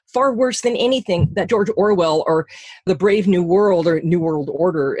far worse than anything that George Orwell or the Brave New World or New World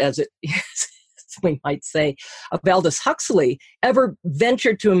Order, as it we might say, of Aldous Huxley ever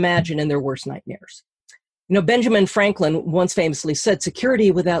ventured to imagine in their worst nightmares. Benjamin Franklin once famously said, "Security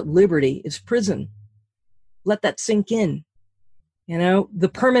without liberty is prison." Let that sink in.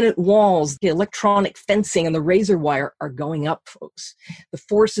 The permanent walls, the electronic fencing, and the razor wire are going up, folks. The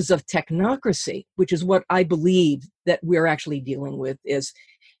forces of technocracy, which is what I believe that we're actually dealing with, is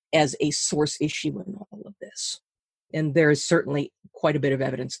as a source issue in all of this. And there is certainly quite a bit of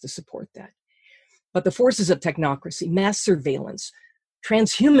evidence to support that. But the forces of technocracy, mass surveillance,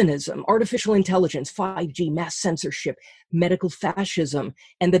 transhumanism, artificial intelligence, 5G, mass censorship, medical fascism,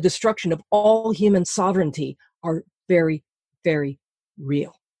 and the destruction of all human sovereignty are very, very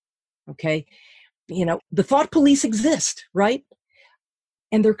real. Okay? The thought police exist, right?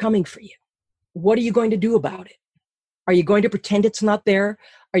 And they're coming for you. What are you going to do about it? Are you going to pretend it's not there?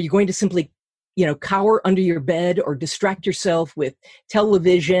 Are you going to simply, cower under your bed or distract yourself with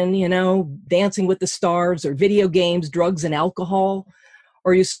television, Dancing with the Stars, or video games, drugs, and alcohol?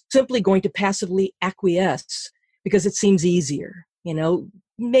 Or are you simply going to passively acquiesce because it seems easier, not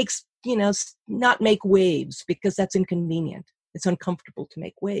make waves because that's inconvenient. It's uncomfortable to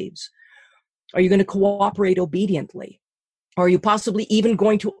make waves. Are you going to cooperate obediently? Are you possibly even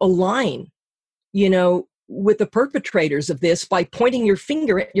going to align, with the perpetrators of this by pointing your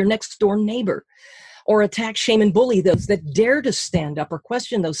finger at your next door neighbor, or attack, shame, and bully those that dare to stand up or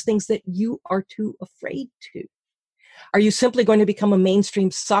question those things that you are too afraid to? Are you simply going to become a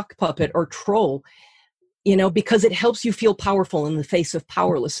mainstream sock puppet or troll, because it helps you feel powerful in the face of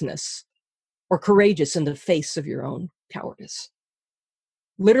powerlessness, or courageous in the face of your own cowardice?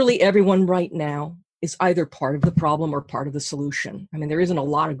 Literally everyone right now is either part of the problem or part of the solution. There isn't a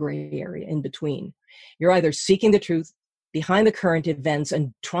lot of gray area in between. You're either seeking the truth behind the current events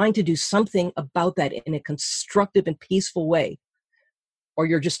and trying to do something about that in a constructive and peaceful way, or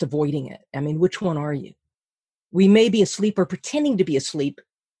you're just avoiding it. Which one are you? We may be asleep or pretending to be asleep.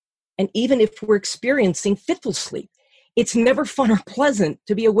 And even if we're experiencing fitful sleep, it's never fun or pleasant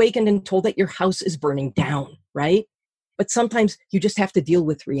to be awakened and told that your house is burning down, right? But sometimes you just have to deal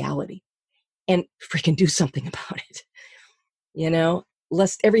with reality and freaking do something about it,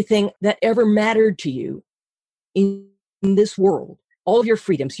 lest everything that ever mattered to you in this world, all of your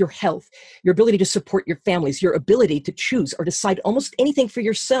freedoms, your health, your ability to support your families, your ability to choose or decide almost anything for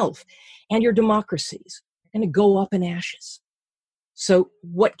yourself and your democracies, are going to go up in ashes. So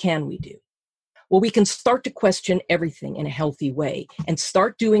what can we do? Well, we can start to question everything in a healthy way and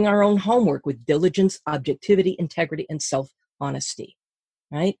start doing our own homework with diligence, objectivity, integrity, and self-honesty,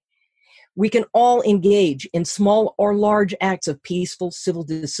 right? We can all engage in small or large acts of peaceful civil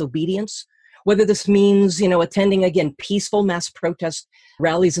disobedience, whether this means, attending, again, peaceful mass protest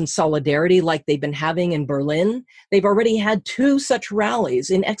rallies in solidarity like they've been having in Berlin. They've already had 2 such rallies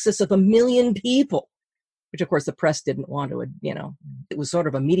in excess of 1 million people, which of course the press didn't want to, it was sort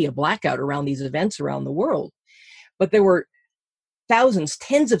of a media blackout around these events around the world. But there were thousands,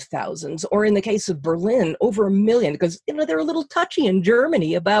 tens of thousands, or in the case of Berlin, over 1 million, because, they're a little touchy in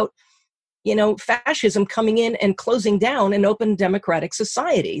Germany about, fascism coming in and closing down an open democratic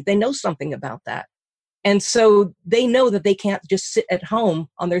society. They know something about that. And so they know that they can't just sit at home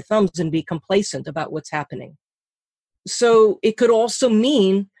on their thumbs and be complacent about what's happening. So it could also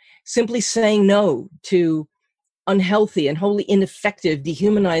mean simply saying no to unhealthy and wholly ineffective,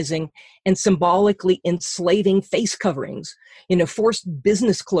 dehumanizing, and symbolically enslaving face coverings, forced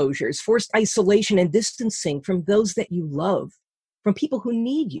business closures, forced isolation and distancing from those that you love, from people who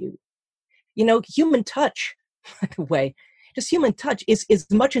need you. Human touch, by the way, just human touch is as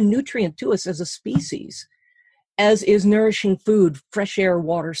much a nutrient to us as a species as is nourishing food, fresh air,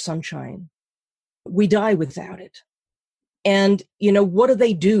 water, sunshine. We die without it. And, what do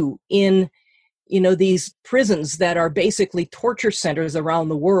they do in, these prisons that are basically torture centers around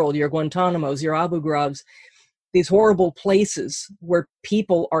the world, your Guantanamos, your Abu Ghrabs, these horrible places where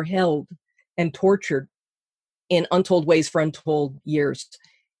people are held and tortured in untold ways for untold years.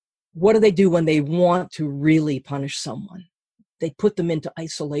 What do they do when they want to really punish someone? They put them into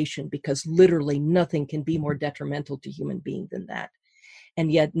isolation because literally nothing can be more detrimental to human being than that.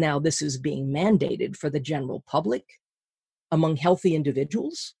 And yet now this is being mandated for the general public among healthy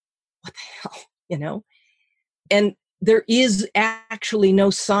individuals. What the hell, And there is actually no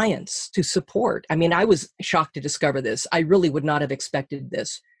science to support. I mean, I was shocked to discover this. I really would not have expected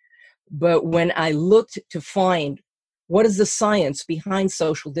this. But when I looked to find what is the science behind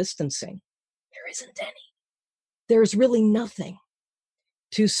social distancing, there isn't any. There's really nothing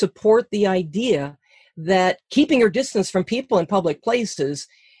to support the idea that keeping your distance from people in public places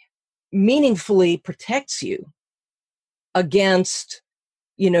meaningfully protects you against,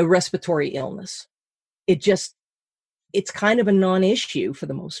 respiratory illness. It's kind of a non-issue for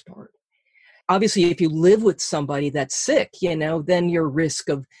the most part. Obviously, if you live with somebody that's sick, then your risk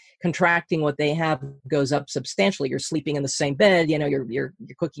of contracting what they have goes up substantially. You're sleeping in the same bed, you're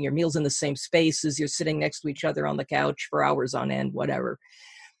cooking your meals in the same spaces, you're sitting next to each other on the couch for hours on end, whatever.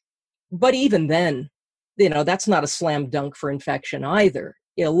 But even then, that's not a slam dunk for infection either.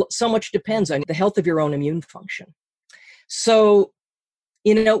 So much depends on the health of your own immune function. So,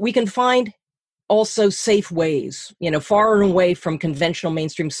 we can find also safe ways, far and away from conventional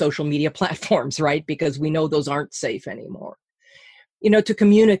mainstream social media platforms, right? Because we know those aren't safe anymore. To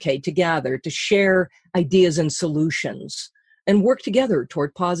communicate, to gather, to share ideas and solutions and work together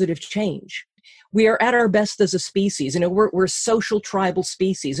toward positive change. We are at our best as a species. We're social tribal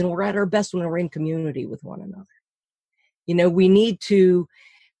species, and we're at our best when we're in community with one another. We need to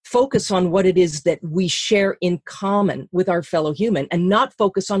focus on what it is that we share in common with our fellow human and not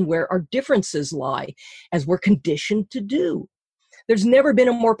focus on where our differences lie, as we're conditioned to do. There's never been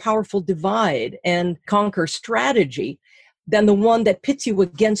a more powerful divide and conquer strategy than the one that pits you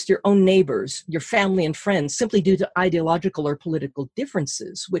against your own neighbors, your family and friends, simply due to ideological or political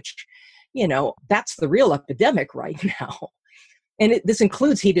differences, which, that's the real epidemic right now. And this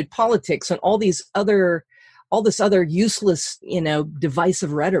includes heated politics and all this other useless,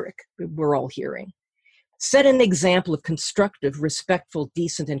 divisive rhetoric we're all hearing. Set an example of constructive, respectful,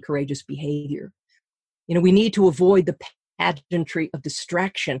 decent, and courageous behavior. We need to avoid the pageantry of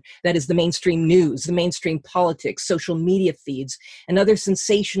distraction that is the mainstream news, the mainstream politics, social media feeds, and other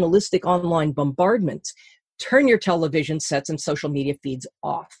sensationalistic online bombardments. Turn your television sets and social media feeds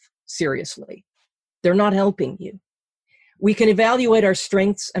off. Seriously. They're not helping you. We can evaluate our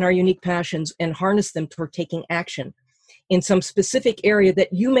strengths and our unique passions and harness them toward taking action in some specific area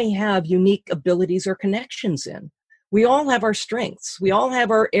that you may have unique abilities or connections in. We all have our strengths. We all have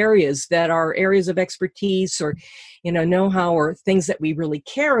our areas that are areas of expertise or, know-how or things that we really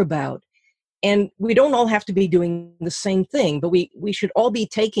care about. And we don't all have to be doing the same thing, but we should all be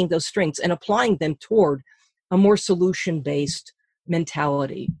taking those strengths and applying them toward a more solution-based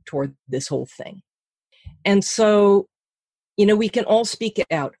mentality toward this whole thing. And so, we can all speak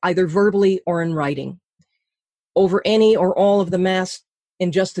out, either verbally or in writing, over any or all of the mass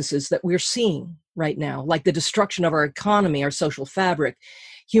injustices that we're seeing right now, like the destruction of our economy, our social fabric,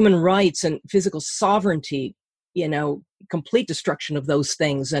 human rights and physical sovereignty, complete destruction of those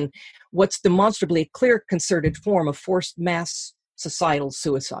things, and what's demonstrably a clear concerted form of forced mass societal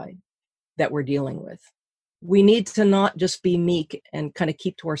suicide that we're dealing with. We need to not just be meek and kind of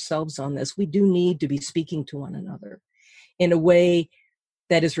keep to ourselves on this. We do need to be speaking to one another in a way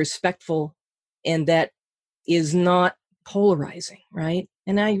that is respectful and that is not polarizing, right?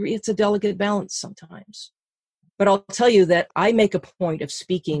 And it's a delicate balance sometimes. But I'll tell you that I make a point of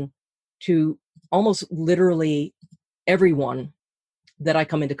speaking to almost literally everyone that I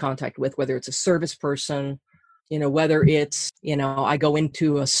come into contact with, whether it's a service person, whether it's, I go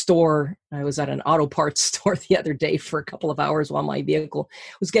into a store. I was at an auto parts store the other day for a couple of hours while my vehicle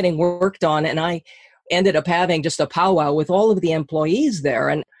was getting worked on. And I ended up having just a powwow with all of the employees there.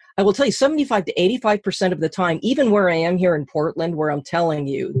 And I will tell you, 75 to 85% of the time, even where I am here in Portland, where I'm telling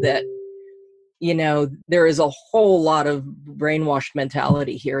you that, there is a whole lot of brainwashed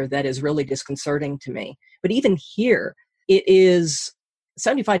mentality here that is really disconcerting to me. But even here, it is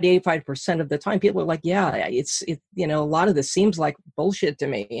 75 to 85% of the time, people are like, yeah, a lot of this seems like bullshit to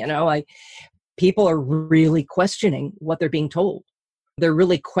me. People are really questioning what they're being told. They're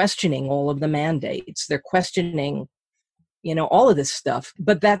really questioning all of the mandates. They're questioning, all of this stuff.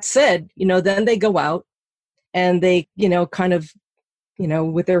 But that said, then they go out and they, kind of,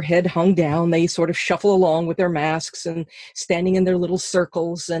 with their head hung down, they sort of shuffle along with their masks and standing in their little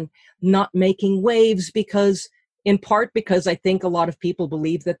circles and not making waves in part because I think a lot of people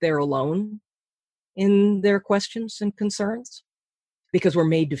believe that they're alone in their questions and concerns, because we're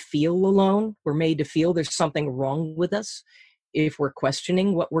made to feel alone. We're made to feel there's something wrong with us if we're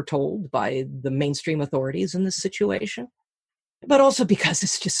questioning what we're told by the mainstream authorities in this situation. But also because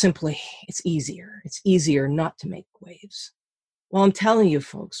it's just simply, it's easier not to make waves. Well, I'm telling you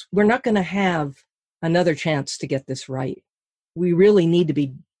folks, we're not going to have another chance to get this right. We really need to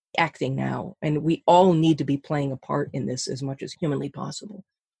be acting now, and we all need to be playing a part in this as much as humanly possible.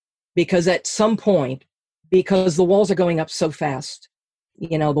 Because at some point, because the walls are going up so fast,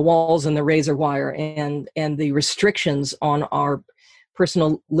 the walls and the razor wire and the restrictions on our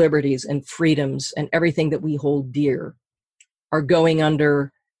personal liberties and freedoms and everything that we hold dear are going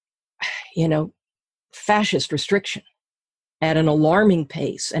under, fascist restriction at an alarming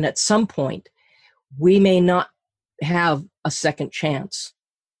pace. And at some point, we may not have a second chance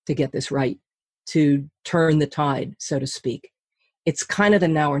to get this right, to turn the tide, so to speak. It's kind of a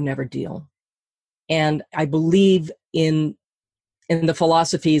now or never deal. And I believe in the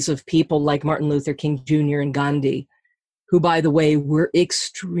philosophies of people like Martin Luther King Jr. and Gandhi, who, by the way, were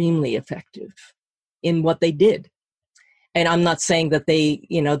extremely effective in what they did. And I'm not saying that they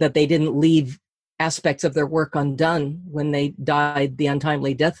didn't leave aspects of their work undone when they died the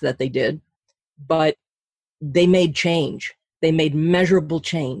untimely death that they did, but they made change. They made measurable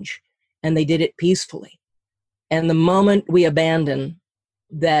change, and they did it peacefully. And the moment we abandon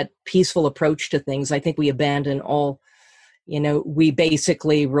that peaceful approach to things, I think we abandon all, we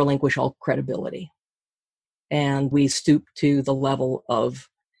basically relinquish all credibility. And we stoop to the level of,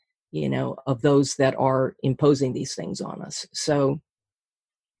 of those that are imposing these things on us. So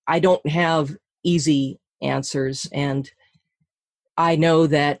I don't have easy answers. And I know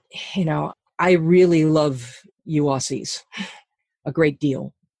that, I really love you Aussies a great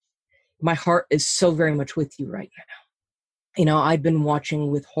deal. My heart is so very much with you right now. I've been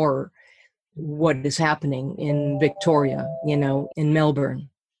watching with horror what is happening in Victoria, in Melbourne.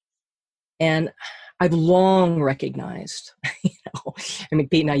 And I've long recognized,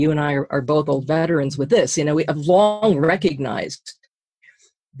 Pete, now you and I are both old veterans with this, we have long recognized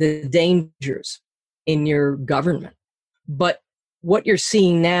the dangers in your government. But what you're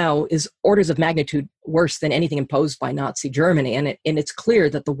seeing now is orders of magnitude worse than anything imposed by Nazi Germany. And it's clear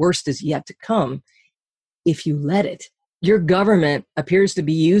that the worst is yet to come if you let it. Your government appears to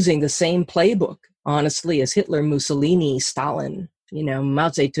be using the same playbook, honestly, as Hitler, Mussolini, Stalin, Mao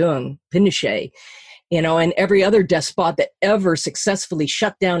Zedong, Pinochet, and every other despot that ever successfully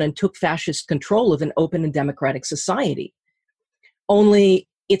shut down and took fascist control of an open and democratic society. Only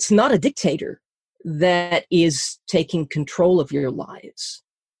it's not a dictator that is taking control of your lives.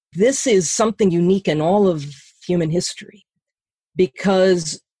 This is something unique in all of human history.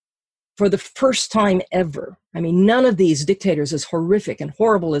 Because for the first time ever, I mean, none of these dictators, as horrific and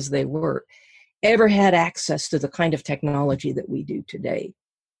horrible as they were, ever had access to the kind of technology that we do today.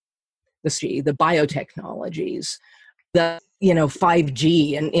 The biotechnologies, the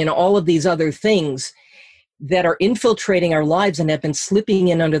 5G and all of these other things that are infiltrating our lives and have been slipping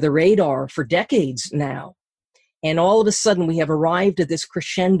in under the radar for decades now. And all of a sudden we have arrived at this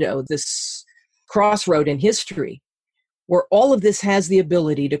crescendo, this crossroad in history, where all of this has the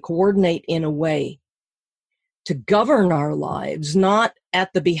ability to coordinate in a way to govern our lives, not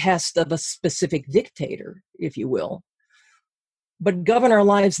at the behest of a specific dictator, if you will, but govern our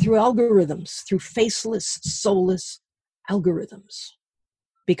lives through algorithms, through faceless, soulless algorithms.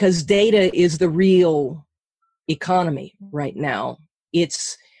 Because data is the real economy right now.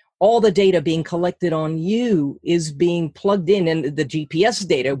 It's all the data being collected on you is being plugged in, and the GPS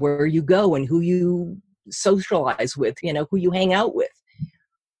data, where you go and who you socialize with, who you hang out with.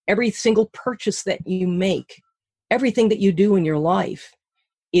 Every single purchase that you make, everything that you do in your life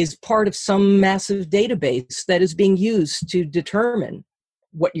is part of some massive database that is being used to determine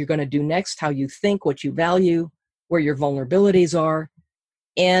what you're going to do next, how you think, what you value, where your vulnerabilities are,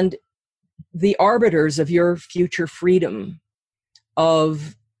 and the arbiters of your future freedom,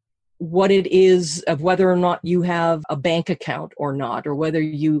 of what it is, of whether or not you have a bank account or not, or whether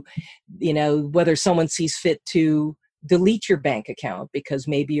whether someone sees fit to delete your bank account because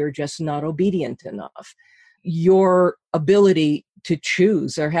maybe you're just not obedient enough. Your ability to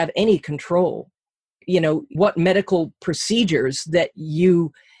choose or have any control, what medical procedures that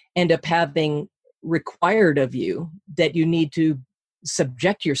you end up having required of you that you need to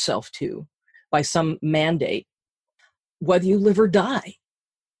subject yourself to by some mandate, whether you live or die,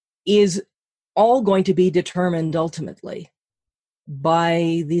 is all going to be determined ultimately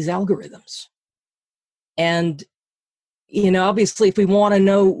by these algorithms. And, obviously, if we want to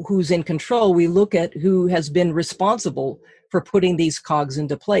know who's in control, we look at who has been responsible for putting these cogs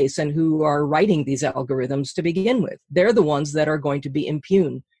into place and who are writing these algorithms to begin with. They're the ones that are going to be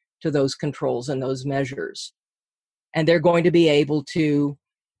impugned to those controls and those measures. And they're going to be able to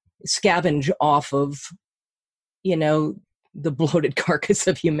scavenge off of, the bloated carcass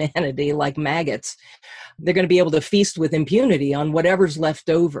of humanity like maggots. They're going to be able to feast with impunity on whatever's left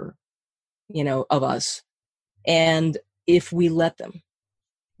over, of us. And if we let them,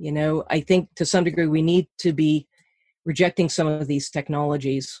 I think to some degree we need to be rejecting some of these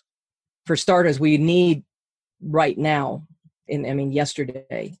technologies. For starters, we need right now,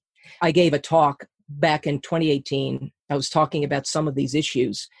 yesterday, I gave a talk back in 2018. I was talking about some of these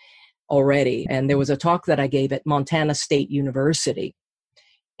issues already. And there was a talk that I gave at Montana State University.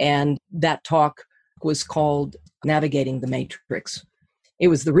 And that talk was called Navigating the Matrix. It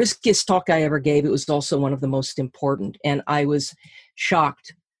was the riskiest talk I ever gave. It was also one of the most important. And I was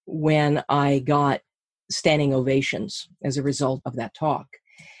shocked when I got standing ovations as a result of that talk.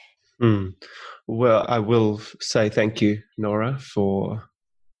 Well, I will say thank you, Nora, for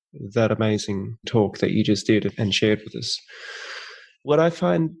that amazing talk that you just did and shared with us. What I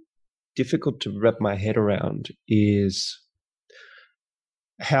find difficult to wrap my head around is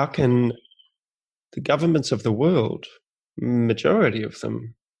how can the governments of the world, majority of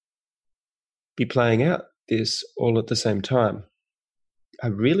them, be playing out this all at the same time? I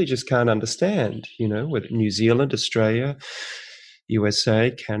really just can't understand, with New Zealand, Australia,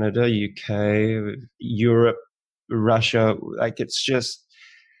 USA, Canada, UK, Europe, Russia, it's just...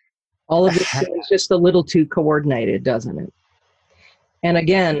 all of this is just a little too coordinated, doesn't it? And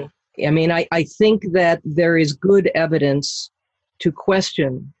again, I think that there is good evidence to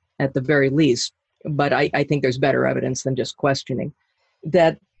question at the very least, but I think there's better evidence than just questioning,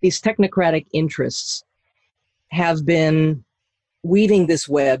 that these technocratic interests have been weaving this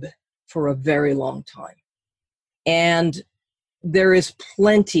web for a very long time. And there is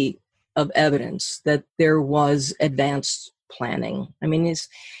plenty of evidence that there was advanced planning.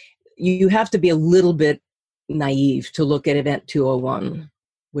 You have to be a little bit naive to look at Event 201,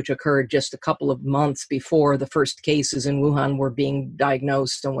 which occurred just a couple of months before the first cases in Wuhan were being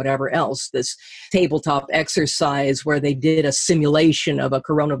diagnosed and whatever else, this tabletop exercise where they did a simulation of a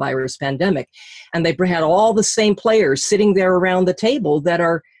coronavirus pandemic. And they had all the same players sitting there around the table that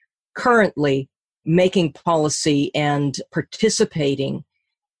are currently making policy and participating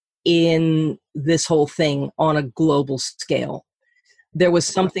in this whole thing on a global scale. There was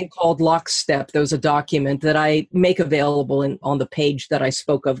something called Lockstep. There was a document that I make available on the page that I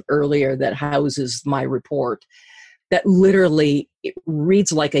spoke of earlier that houses my report, that literally it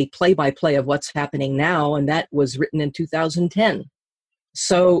reads like a play-by-play of what's happening now, and that was written in 2010.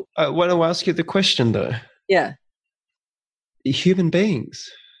 So I want to ask you the question, though. Yeah. human beings,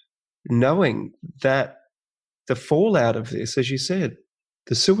 knowing that the fallout of this, as you said,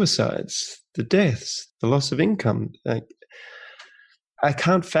 the suicides, the deaths, the loss of income, I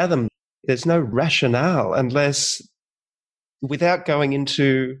can't fathom. There's no rationale unless, without going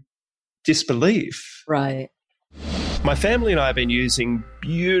into disbelief. Right. My family and I have been using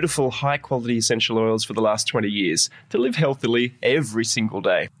beautiful, high-quality essential oils for the last 20 years to live healthily every single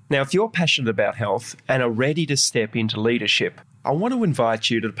day. Now, if you're passionate about health and are ready to step into leadership, I want to invite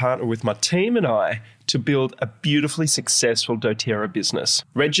you to partner with my team and I to build a beautifully successful doTERRA business.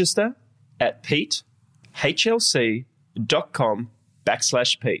 Register at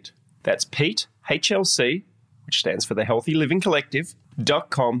petehlc.com/Pete. That's Pete, HLC, which stands for the Healthy Living Collective,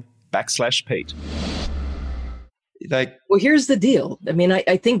 .com/Pete. Well, here's the deal. I mean,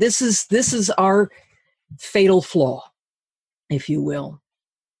 I think this is our fatal flaw, if you will.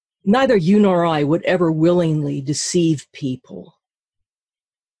 Neither you nor I would ever willingly deceive people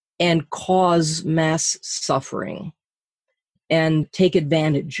and cause mass suffering and take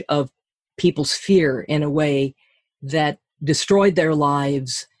advantage of people's fear in a way that destroyed their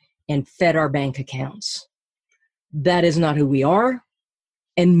lives and fed our bank accounts. That is not who we are.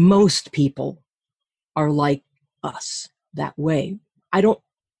 And most people are like us that way.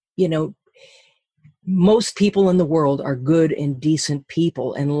 Most people in the world are good and decent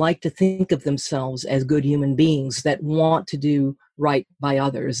people and like to think of themselves as good human beings that want to do right by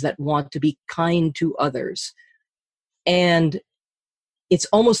others, that want to be kind to others. And it's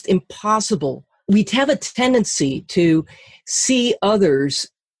almost impossible. We have a tendency to see others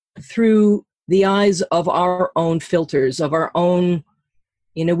through the eyes of our own filters, of our own,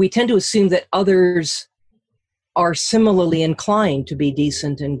 we tend to assume that others are similarly inclined to be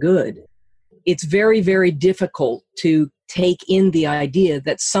decent and good. It's very, very difficult to take in the idea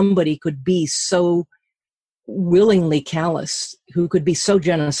that somebody could be so willingly callous, who could be so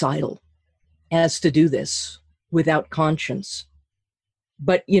genocidal as to do this without conscience.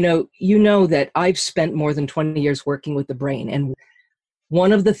 But, you know that I've spent more than 20 years working with the brain. And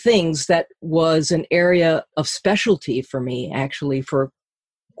one of the things that was an area of specialty for me, actually, for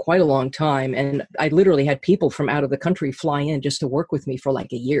quite a long time, and I literally had people from out of the country fly in just to work with me for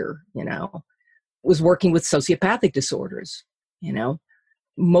like a year, was working with sociopathic disorders.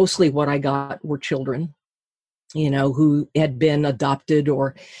 Mostly what I got were children, who had been adopted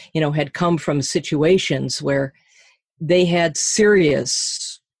or, had come from situations where they had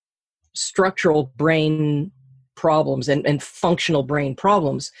serious structural brain problems and functional brain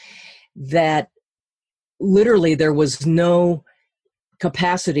problems that literally there was no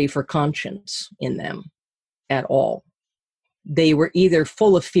capacity for conscience in them at all. They were either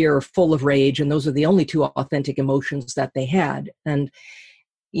full of fear or full of rage, and those are the only two authentic emotions that they had. And,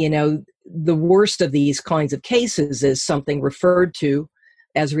 the worst of these kinds of cases is something referred to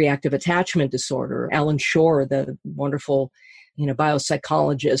as reactive attachment disorder. Alan Shore, the wonderful,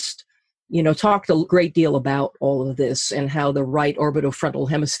 biopsychologist, talked a great deal about all of this and how the right orbitofrontal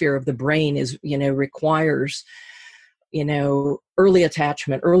hemisphere of the brain is, requires early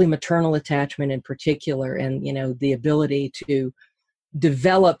attachment, early maternal attachment in particular, and, the ability to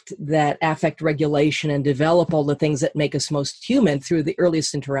develop that affect regulation and develop all the things that make us most human through the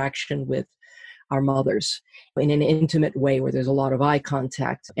earliest interaction with our mothers in an intimate way where there's a lot of eye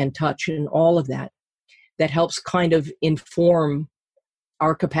contact and touch and all of that helps kind of inform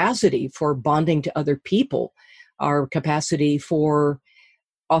our capacity for bonding to other people, our capacity for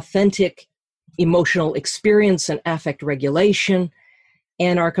authentic emotional experience and affect regulation,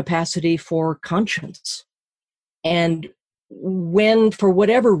 and our capacity for conscience. And when, for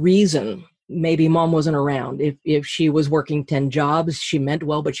whatever reason, maybe mom wasn't around, if she was working 10 jobs, she meant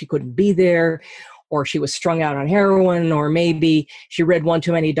well, but she couldn't be there, or she was strung out on heroin, or maybe she read one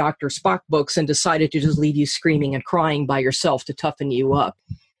too many Dr. Spock books and decided to just leave you screaming and crying by yourself to toughen you up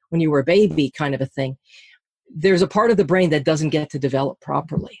when you were a baby, kind of a thing. There's a part of the brain that doesn't get to develop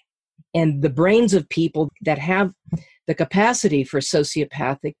properly. And the brains of people that have the capacity for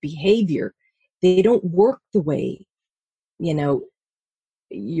sociopathic behavior, they don't work the way,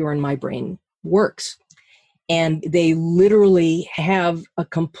 your and my brain works. And they literally have a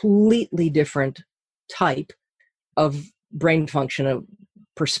completely different type of brain function, of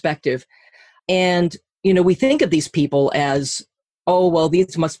perspective. And, we think of these people as, oh, well,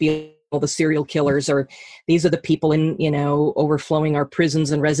 these must be all the serial killers, or these are the people in, overflowing our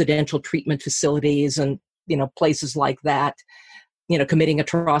prisons and residential treatment facilities and, places like that, committing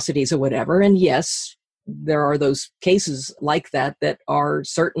atrocities or whatever. And yes, there are those cases like that are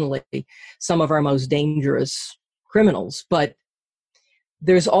certainly some of our most dangerous criminals. But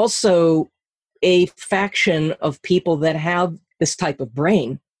there's also a faction of people that have this type of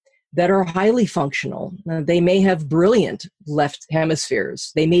brain that are highly functional. They may have brilliant left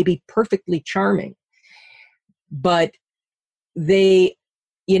hemispheres. They may be perfectly charming. But they,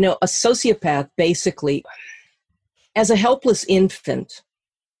 a sociopath basically, as a helpless infant,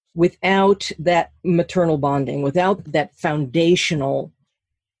 without that maternal bonding, without that foundational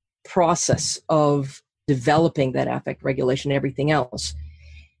process of developing that affect regulation and everything else,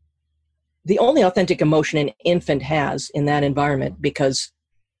 the only authentic emotion an infant has in that environment, because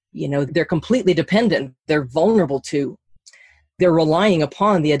they're completely dependent, they're vulnerable to, they're relying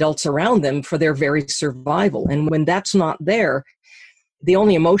upon the adults around them for their very survival. And when that's not there, the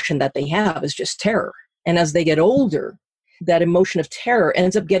only emotion that they have is just terror. And as they get older, that emotion of terror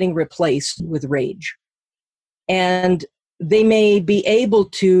ends up getting replaced with rage. And they may be able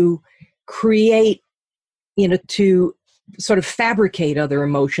to create, to sort of fabricate other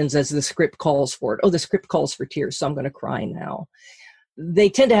emotions as the script calls for it. Oh, the script calls for tears, so I'm going to cry now. They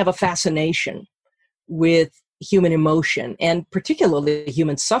tend to have a fascination with human emotion, and particularly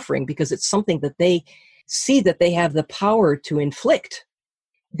human suffering, because it's something that they see that they have the power to inflict.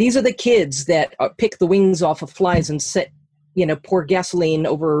 These are the kids that pick the wings off of flies and pour gasoline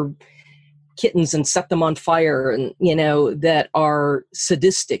over kittens and set them on fire, and, that are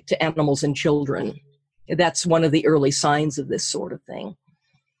sadistic to animals and children. That's one of the early signs of this sort of thing.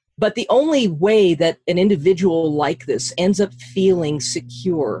 But the only way that an individual like this ends up feeling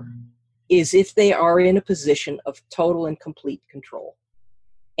secure is if they are in a position of total and complete control.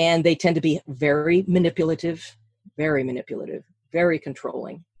 And they tend to be very manipulative, very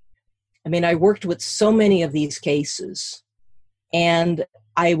controlling. I mean, I worked with so many of these cases, and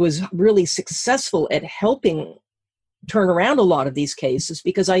I was really successful at helping turn around a lot of these cases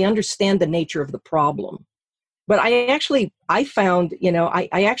because I understand the nature of the problem. But I found, I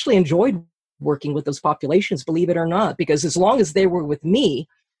actually enjoyed working with those populations, believe it or not, because as long as they were with me,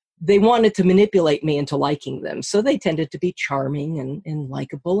 they wanted to manipulate me into liking them. So they tended to be charming and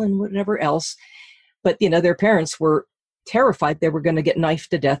likable and whatever else. But, their parents were terrified they were going to get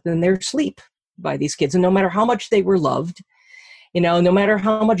knifed to death in their sleep by these kids. And no matter how much they were loved, no matter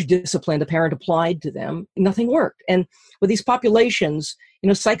how much discipline the parent applied to them, nothing worked. And with these populations,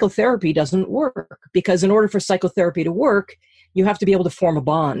 psychotherapy doesn't work, because in order for psychotherapy to work, you have to be able to form a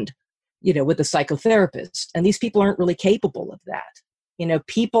bond, with the psychotherapist. And these people aren't really capable of that.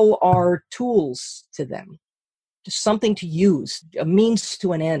 People are tools to them, just something to use, a means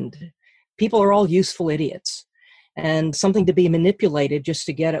to an end. People are all useful idiots, and something to be manipulated just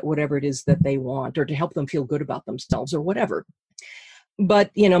to get at whatever it is that they want, or to help them feel good about themselves or whatever.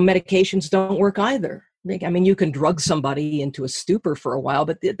 But, medications don't work either. I mean, you can drug somebody into a stupor for a while,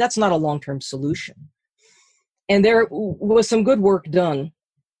 but that's not a long-term solution. And there was some good work done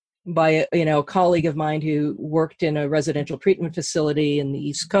by a colleague of mine who worked in a residential treatment facility in the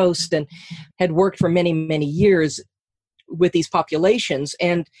East Coast and had worked for many, many years with these populations,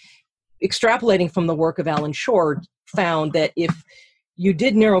 and extrapolating from the work of Alan Shore, found that if you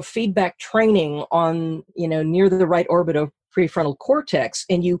did neurofeedback training on, near the right orbit of prefrontal cortex,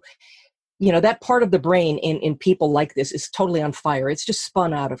 and that part of the brain in people like this is totally on fire. It's just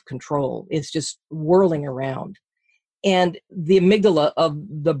spun out of control. It's just whirling around. And the amygdala of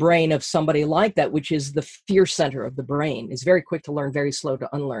the brain of somebody like that, which is the fear center of the brain, is very quick to learn, very slow to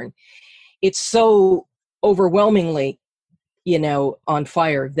unlearn. It's so overwhelmingly, on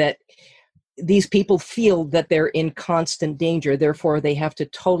fire that these people feel that they're in constant danger. Therefore, they have to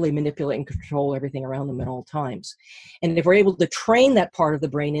totally manipulate and control everything around them at all times. And if we're able to train that part of the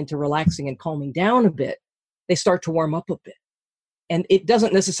brain into relaxing and calming down a bit, they start to warm up a bit. And it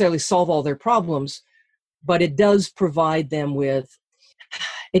doesn't necessarily solve all their problems, but it does provide them with,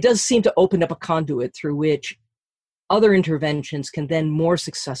 it does seem to open up a conduit through which other interventions can then more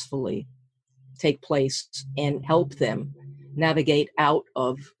successfully take place and help them navigate out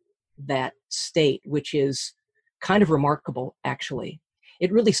of that state, which is kind of remarkable, actually.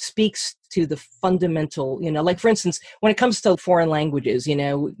 It really speaks to the fundamental, like, for instance, when it comes to foreign languages,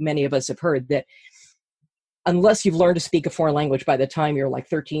 many of us have heard that unless you've learned to speak a foreign language by the time you're like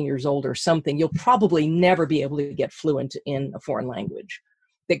 13 years old or something, you'll probably never be able to get fluent in a foreign language,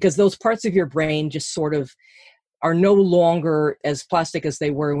 because those parts of your brain just sort of are no longer as plastic as they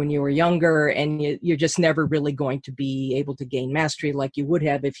were when you were younger, and you're just never really going to be able to gain mastery like you would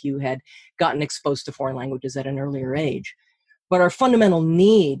have if you had gotten exposed to foreign languages at an earlier age. But our fundamental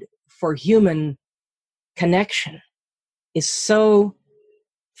need for human connection is so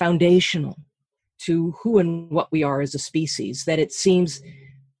foundational to who and what we are as a species that it seems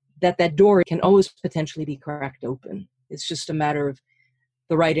that that door can always potentially be cracked open. It's just a matter of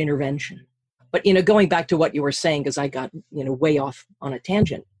the right intervention. But, going back to what you were saying, because I got, way off on a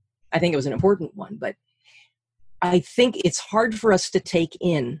tangent, I think it was an important one, but I think it's hard for us to take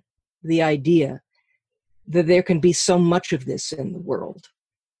in the idea that there can be so much of this in the world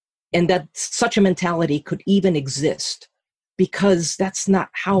and that such a mentality could even exist, because that's not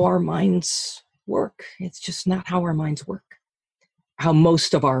how our minds work. It's just not how our minds work, how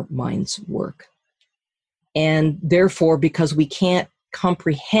most of our minds work. And therefore, because we can't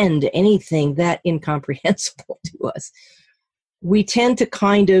comprehend anything that incomprehensible to us, we tend to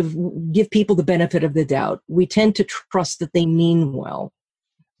kind of give people the benefit of the doubt. We tend to trust that they mean well,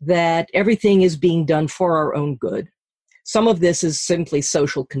 that everything is being done for our own good. Some of this is simply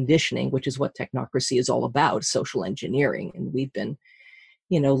social conditioning, which is what technocracy is all about, social engineering. And we've been,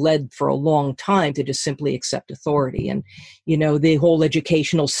 led for a long time to just simply accept authority. And, the whole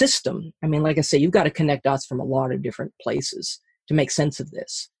educational system, I mean, like I say, you've got to connect dots from a lot of different places to make sense of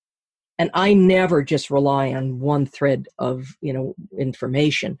this. And I never just rely on one thread of,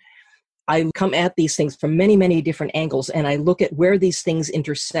 information. I come at these things from many, many different angles, and I look at where these things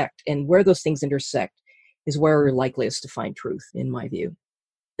intersect, and where those things intersect is where we're likeliest to find truth, in my view.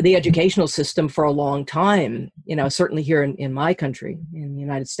 The educational system for a long time, certainly here in my country, in the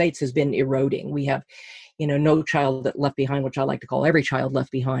United States, has been eroding. We have, No Child Left Behind, which I like to call Every Child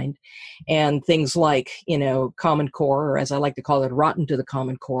Left Behind, and things like, Common Core, or as I like to call it, Rotten to the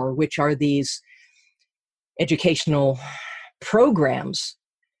Common Core, which are these educational programs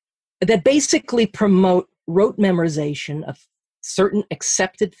that basically promote rote memorization of certain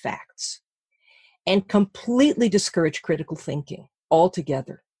accepted facts and completely discourage critical thinking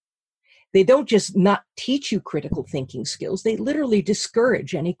altogether. They don't just not teach you critical thinking skills, they literally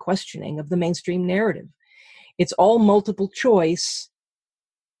discourage any questioning of the mainstream narrative. It's all multiple choice,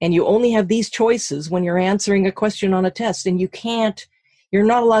 and you only have these choices when you're answering a question on a test, and you're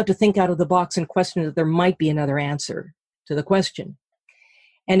not allowed to think out of the box and question that there might be another answer to the question.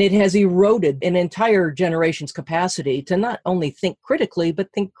 And it has eroded an entire generation's capacity to not only think critically,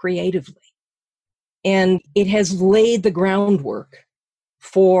 but think creatively. And it has laid the groundwork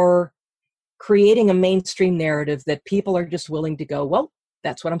for creating a mainstream narrative that people are just willing to go, well,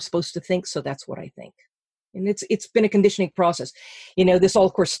 that's what I'm supposed to think, so that's what I think. And it's been a conditioning process. This all,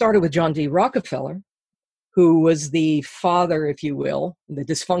 of course, started with John D. Rockefeller, who was the father, if you will, the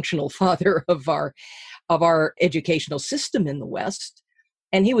dysfunctional father of our educational system in the West.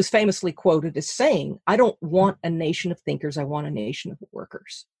 And he was famously quoted as saying, I don't want a nation of thinkers, I want a nation of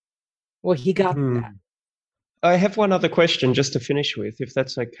workers. Well, he got that. I have one other question just to finish with, if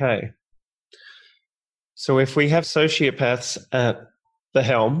that's okay. So if we have sociopaths at the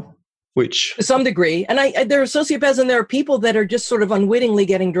helm, which... To some degree, and there are sociopaths and there are people that are just sort of unwittingly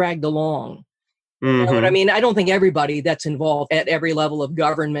getting dragged along. You know what I mean? I don't think everybody that's involved at every level of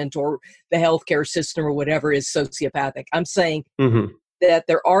government or the healthcare system or whatever is sociopathic. I'm saying that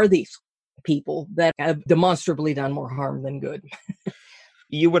there are these people that have demonstrably done more harm than good.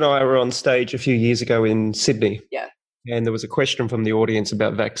 You and I were on stage a few years ago in Sydney. Yeah. And there was a question from the audience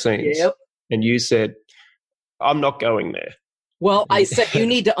about vaccines. Yep. And you said, I'm not going there. Well, I said, you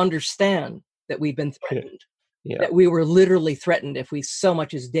need to understand that we've been threatened. Yeah. That we were literally threatened if we so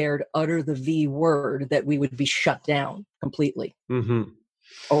much as dared utter the V word, that we would be shut down completely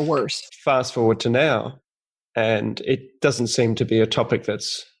or worse. Fast forward to now, and it doesn't seem to be a topic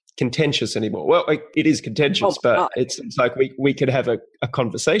that's contentious anymore. Well, it is contentious, but it's like we could have a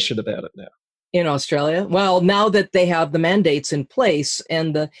conversation about it now. In Australia? Well, now that they have the mandates in place,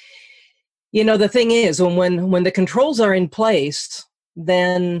 and the thing is, when the controls are in place,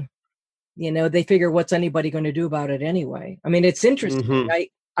 then they figure, what's anybody going to do about it anyway? I mean, it's interesting.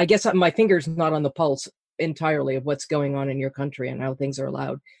 I guess my finger's not on the pulse entirely of what's going on in your country and how things are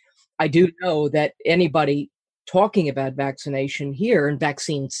allowed. I do know that anybody talking about vaccination here and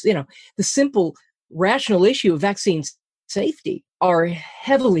vaccines, the simple rational issue of vaccine safety are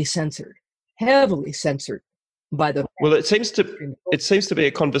heavily censored by the... Well, it seems to be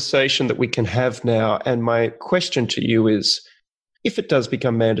a conversation that we can have now. And my question to you is, if it does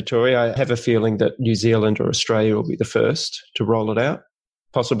become mandatory, I have a feeling that New Zealand or Australia will be the first to roll it out,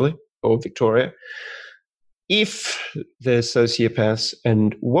 possibly, or Victoria. If there's sociopaths,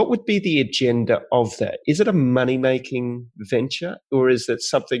 and what would be the agenda of that? Is it a money-making venture, or is it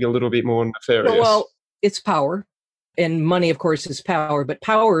something a little bit more nefarious? Well, it's power. And money, of course, is power, but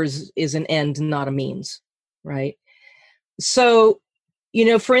power is an end, not a means, right? So,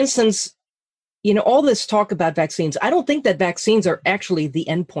 for instance, all this talk about vaccines, I don't think that vaccines are actually the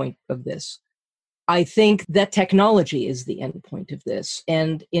end point of this. I think that technology is the end point of this,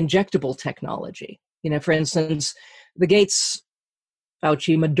 and injectable technology. For instance, the Gates,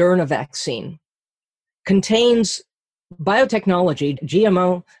 Fauci, Moderna vaccine contains biotechnology,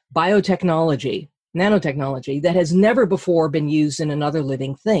 GMO biotechnology, nanotechnology that has never before been used in another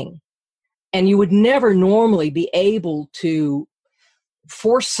living thing. And you would never normally be able to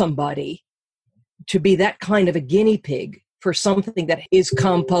force somebody to be that kind of a guinea pig for something that is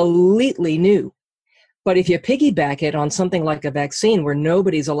completely new. But if you piggyback it on something like a vaccine where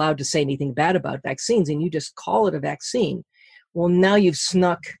nobody's allowed to say anything bad about vaccines and you just call it a vaccine, well, now you've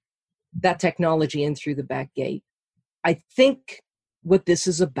snuck that technology in through the back gate. I think what this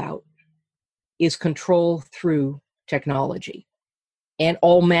is about is control through technology and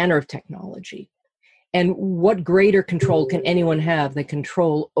all manner of technology. And what greater control can anyone have than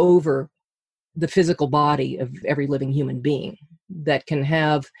control over the physical body of every living human being that can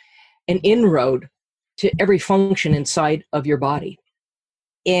have an inroad to every function inside of your body?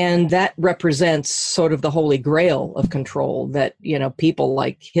 And that represents sort of the holy grail of control that, people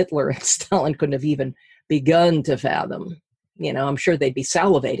like Hitler and Stalin couldn't have even begun to fathom. I'm sure they'd be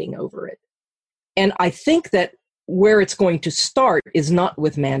salivating over it. And I think that where it's going to start is not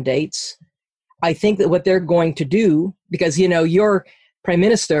with mandates. I think that what they're going to do, because, your prime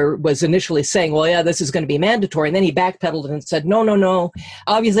minister was initially saying, well, yeah, this is going to be mandatory. And then he backpedaled and said, no,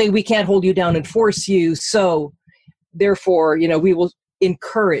 obviously we can't hold you down and force you. So therefore, we will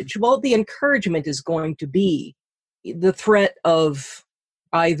encourage. Well, the encouragement is going to be the threat of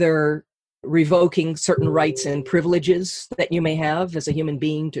either revoking certain rights and privileges that you may have as a human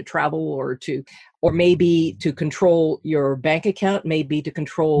being to travel or maybe to control your bank account, maybe to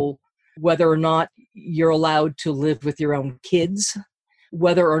control whether or not you're allowed to live with your own kids,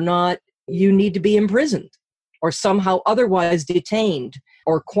 whether or not you need to be imprisoned or somehow otherwise detained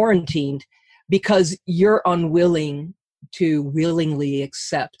or quarantined because you're unwilling to willingly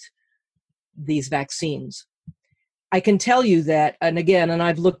accept these vaccines. I can tell you that, and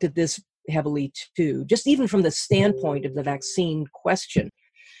I've looked at this heavily too, just even from the standpoint of the vaccine question,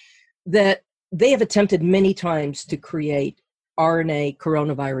 that they have attempted many times to create RNA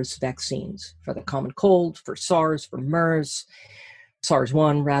coronavirus vaccines for the common cold, for SARS, for MERS,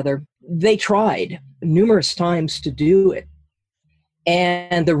 SARS-1 rather. They tried numerous times to do it.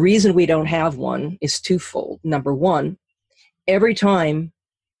 And the reason we don't have one is twofold. Number one, every time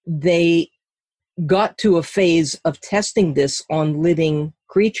they got to a phase of testing this on living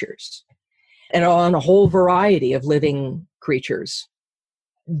creatures and on a whole variety of living creatures,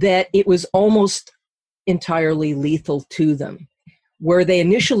 that it was almost entirely lethal to them. Where they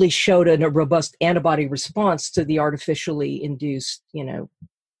initially showed a robust antibody response to the artificially induced,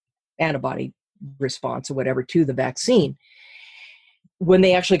 antibody response or whatever to the vaccine, when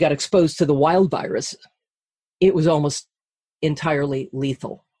they actually got exposed to the wild virus, it was almost entirely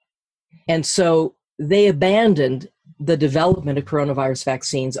lethal. And so they abandoned the development of coronavirus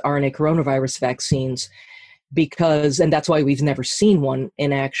vaccines, RNA coronavirus vaccines, and that's why we've never seen one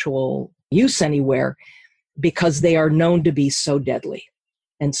in actual use anywhere, because they are known to be so deadly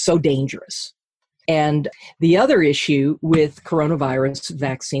and so dangerous. And the other issue with coronavirus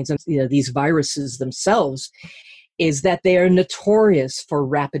vaccines and these viruses themselves is that they are notorious for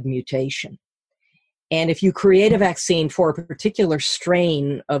rapid mutation. And if you create a vaccine for a particular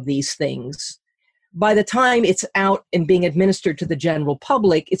strain of these things, by the time it's out and being administered to the general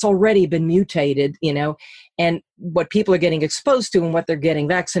public, it's already been mutated, and what people are getting exposed to and what they're getting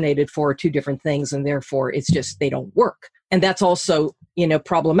vaccinated for are two different things, and therefore it's just, they don't work. And that's also,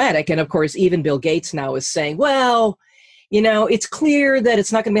 problematic. And of course, even Bill Gates now is saying, well, it's clear that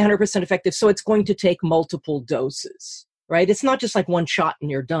it's not going to be 100% effective, so it's going to take multiple doses, right? It's not just like one shot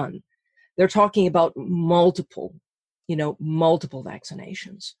and you're done. They're talking about multiple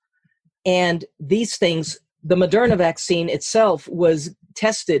vaccinations. And these things, the Moderna vaccine itself was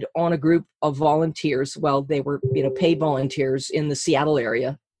tested on a group of volunteers. Well, they were, paid volunteers in the Seattle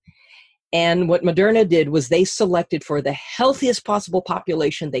area. And what Moderna did was they selected for the healthiest possible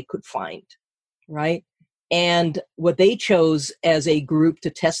population they could find, right? And what they chose as a group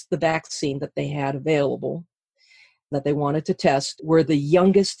to test the vaccine that they had available, that they wanted to test, were the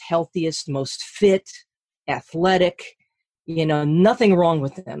youngest, healthiest, most fit, athletic, nothing wrong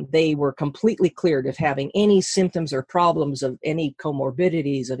with them. They were completely cleared of having any symptoms or problems of any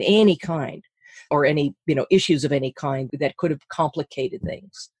comorbidities of any kind or any, issues of any kind that could have complicated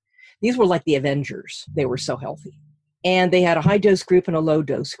things. These were like the Avengers. They were so healthy. And they had a high dose group and a low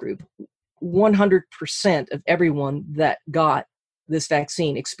dose group. 100% of everyone that got this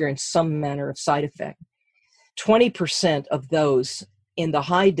vaccine experienced some manner of side effect. 20% of those in the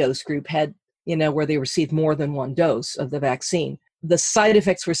high dose group had, where they received more than one dose of the vaccine. The side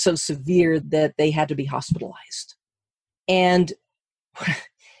effects were so severe that they had to be hospitalized. And,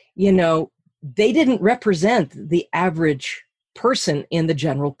 they didn't represent the average person in the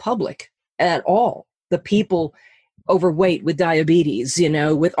general public at all. The people overweight with diabetes,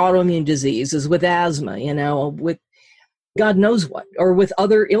 with autoimmune diseases, with asthma, with God knows what, or with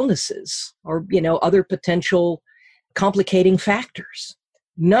other illnesses, or, other potential complicating factors.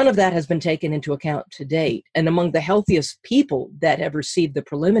 None of that has been taken into account to date. And among the healthiest people that have received the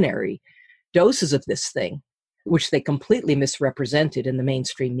preliminary doses of this thing, which they completely misrepresented in the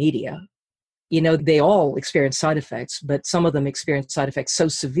mainstream media, they all experience side effects, but some of them experience side effects so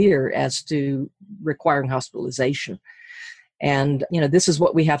severe as to requiring hospitalization. And, this is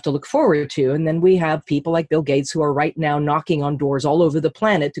what we have to look forward to. And then we have people like Bill Gates who are right now knocking on doors all over the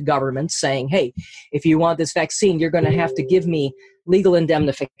planet to governments saying, hey, if you want this vaccine, you're going to have to give me legal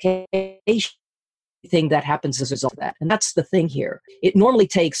indemnification. Thing that happens as a result of that. And that's the thing here. It normally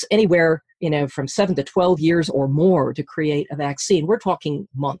takes anywhere, from 7 to 12 years or more to create a vaccine. We're talking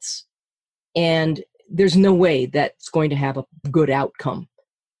months. And there's no way that's going to have a good outcome.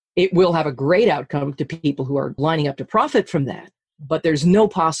 It will have a great outcome to people who are lining up to profit from that, but there's no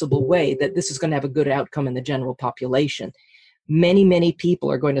possible way that this is going to have a good outcome in the general population. Many, many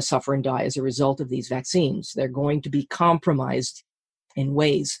people are going to suffer and die as a result of these vaccines. They're going to be compromised in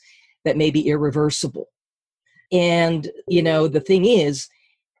ways that may be irreversible. And, the thing is,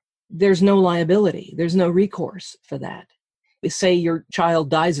 there's no liability. There's no recourse for that. Say your child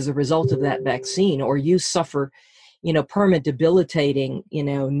dies as a result of that vaccine, or you suffer, permanent debilitating,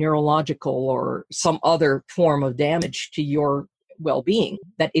 neurological or some other form of damage to your well-being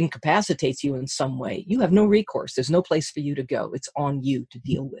that incapacitates you in some way. You have no recourse. There's no place for you to go. It's on you to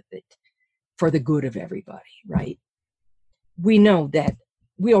deal with it for the good of everybody, right? We know that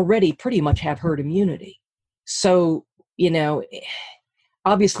we already pretty much have herd immunity. So,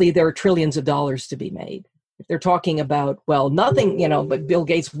 obviously there are trillions of dollars to be made. If they're talking about, nothing, but Bill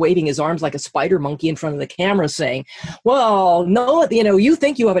Gates waving his arms like a spider monkey in front of the camera saying, well, no, you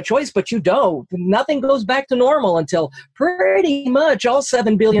think you have a choice, but you don't. Nothing goes back to normal until pretty much all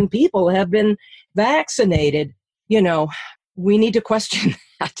 7 billion people have been vaccinated. We need to question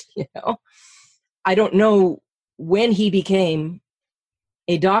that, I don't know when he became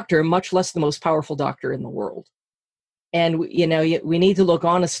a doctor, much less the most powerful doctor in the world. And, we need to look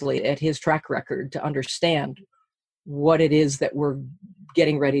honestly at his track record to understand what it is that we're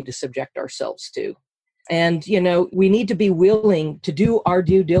getting ready to subject ourselves to. And, we need to be willing to do our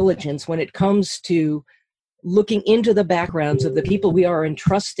due diligence when it comes to looking into the backgrounds of the people we are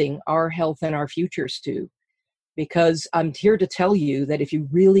entrusting our health and our futures to. Because I'm here to tell you that if you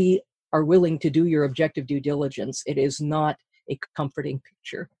really are willing to do your objective due diligence, it is not a comforting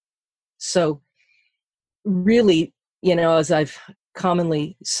picture. So really, as I've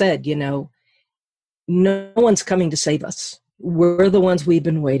commonly said, no one's coming to save us. We're the ones we've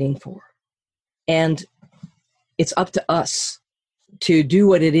been waiting for. And it's up to us to do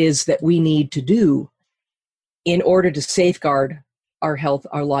what it is that we need to do in order to safeguard our health,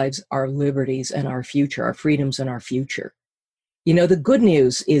 our lives, our liberties, and our future, our freedoms and our future. The good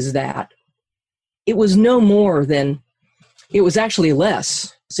news is that it was actually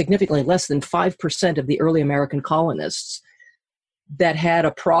significantly less than 5% of the early American colonists that had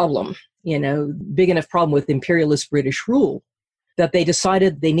a problem, big enough problem with imperialist British rule, that they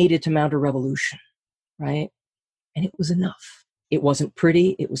decided they needed to mount a revolution, right? And it was enough. It wasn't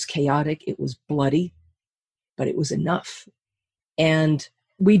pretty, it was chaotic, it was bloody, but it was enough. And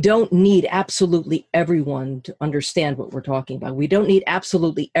we don't need absolutely everyone to understand what we're talking about. We don't need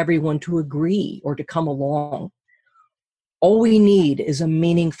absolutely everyone to agree or to come along. All we need is a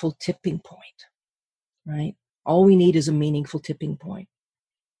meaningful tipping point, right? All we need is a meaningful tipping point.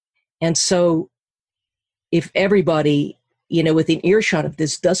 And so if everybody, within earshot of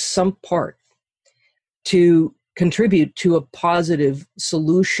this does some part to contribute to a positive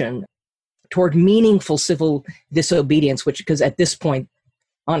solution toward meaningful civil disobedience, because at this point,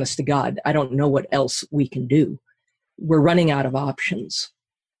 honest to God, I don't know what else we can do. We're running out of options.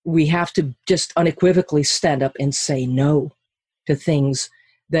 We have to just unequivocally stand up and say no to things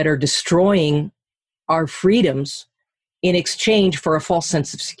that are destroying our freedoms in exchange for a false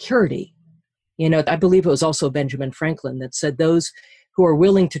sense of security. I believe it was also Benjamin Franklin that said those who are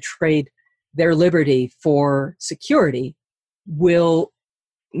willing to trade their liberty for security will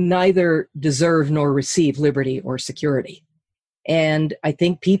neither deserve nor receive liberty or security. And I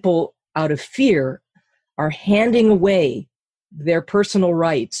think people out of fear are handing away their personal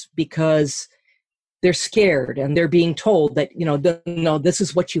rights because they're scared and they're being told that, no, this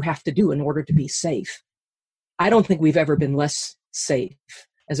is what you have to do in order to be safe. I don't think we've ever been less safe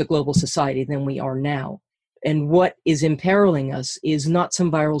as a global society than we are now. And what is imperiling us is not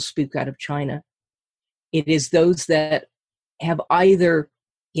some viral spook out of China. It is those that have either,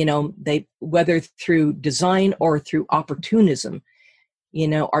 they, whether through design or through opportunism,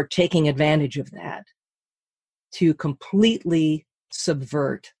 are taking advantage of that to completely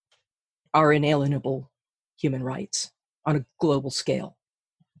subvert our inalienable human rights on a global scale.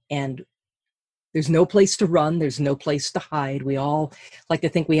 And there's no place to run. There's no place to hide. We all like to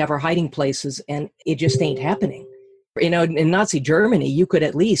think we have our hiding places, and it just ain't happening. In Nazi Germany, you could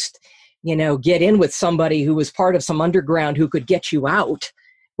at least, get in with somebody who was part of some underground who could get you out,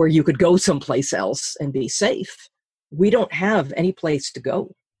 where you could go someplace else and be safe. We don't have any place to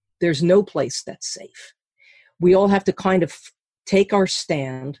go. There's no place that's safe. We all have to kind of take our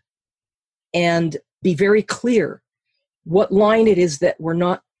stand and be very clear what line it is that we're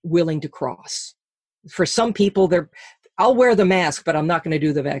not willing to cross. For some people, I'll wear the mask, but I'm not going to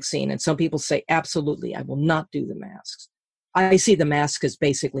do the vaccine. And some people say, absolutely, I will not do the masks. I see the mask as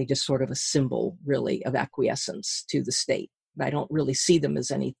basically just sort of a symbol, really, of acquiescence to the state. I don't really see them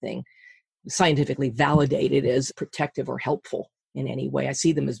as anything scientifically validated as protective or helpful in any way. I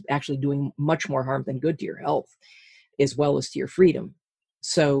see them as actually doing much more harm than good to your health, as well as to your freedom.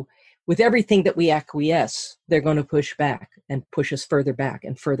 So with everything that we acquiesce, they're going to push back and push us further back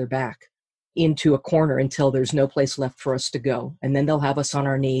and further back into a corner until there's no place left for us to go. And then they'll have us on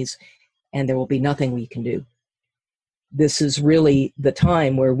our knees and there will be nothing we can do. This is really the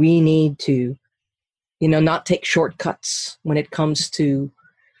time where we need to, not take shortcuts when it comes to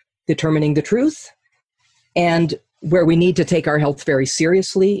determining the truth, and where we need to take our health very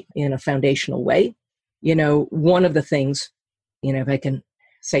seriously in a foundational way. One of the things, if I can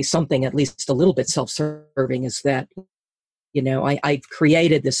say something at least a little bit self-serving, is that I've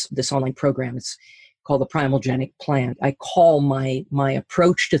created this online program. It's called the Primalgenic Plan. I call my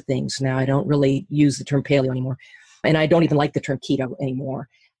approach to things now. I don't really use the term paleo anymore, and I don't even like the term keto anymore,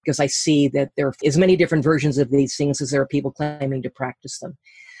 because I see that there are as many different versions of these things as there are people claiming to practice them.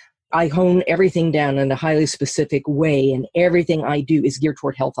 I hone everything down in a highly specific way, and everything I do is geared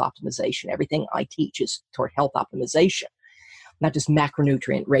toward health optimization. Everything I teach is toward health optimization. Not just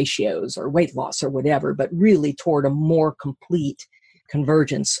macronutrient ratios or weight loss or whatever, but really toward a more complete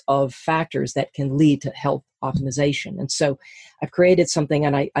convergence of factors that can lead to health optimization. And so I've created something,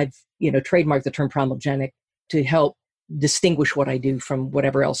 and I've trademarked the term Primalgenic to help distinguish what I do from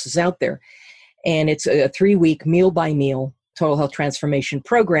whatever else is out there. And it's a 3-week meal by meal total health transformation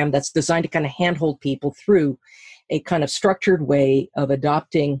program that's designed to kind of handhold people through a kind of structured way of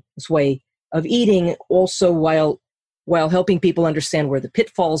adopting this way of eating, also while helping people understand where the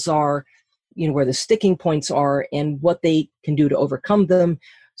pitfalls are, where the sticking points are, and what they can do to overcome them,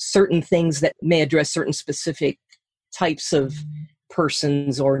 certain things that may address certain specific types of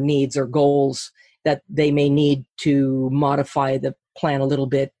persons or needs or goals that they may need to modify the plan a little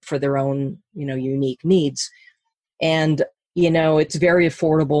bit for their own, unique needs. And, it's very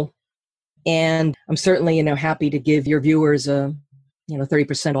affordable. And I'm certainly, happy to give your viewers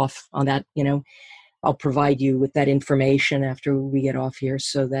 30% off on that. I'll provide you with that information after we get off here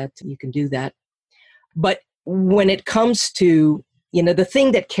so that you can do that. But when it comes to, the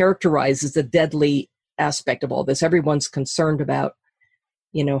thing that characterizes the deadly aspect of all this, everyone's concerned about,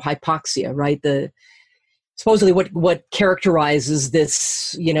 hypoxia, right? Supposedly what characterizes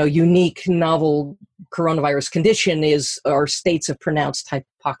this, unique novel coronavirus condition are states of pronounced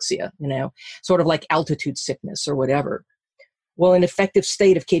hypoxia, sort of like altitude sickness or whatever. Well, an effective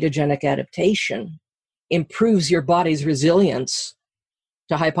state of ketogenic adaptation improves your body's resilience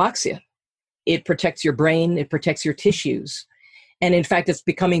to hypoxia. It protects your brain, it protects your tissues. And in fact, it's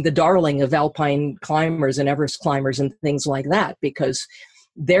becoming the darling of alpine climbers and Everest climbers and things like that, because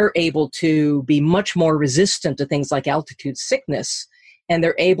they're able to be much more resistant to things like altitude sickness, and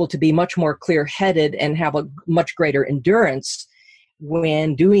they're able to be much more clear-headed and have a much greater endurance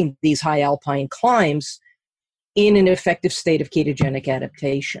when doing these high alpine climbs in an effective state of ketogenic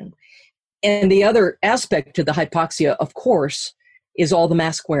adaptation. And the other aspect to the hypoxia, of course, is all the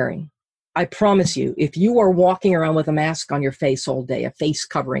mask wearing. I promise you, if you are walking around with a mask on your face all day, a face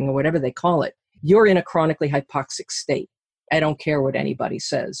covering or whatever they call it, you're in a chronically hypoxic state. I don't care what anybody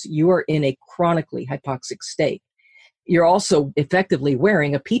says. You are in a chronically hypoxic state. You're also effectively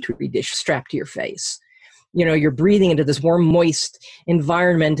wearing a petri dish strapped to your face. You're breathing into this warm, moist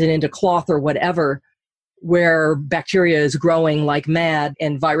environment and into cloth or whatever, where bacteria is growing like mad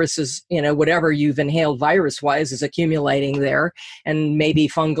and viruses, whatever you've inhaled virus-wise is accumulating there, and maybe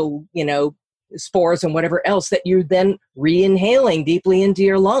fungal, spores and whatever else that you're then re-inhaling deeply into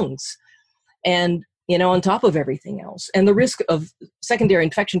your lungs. And, on top of everything else. And the risk of secondary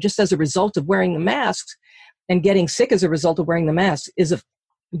infection just as a result of wearing the masks and getting sick as a result of wearing the mask is a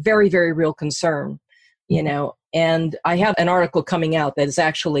very, very real concern, and I have an article coming out that is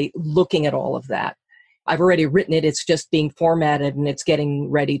actually looking at all of that. I've already written it. It's just being formatted and it's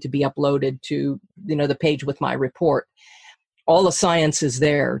getting ready to be uploaded to, the page with my report. All the science is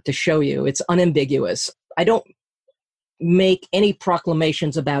there to show you. It's unambiguous. I don't make any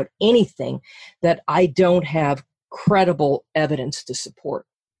proclamations about anything that I don't have credible evidence to support.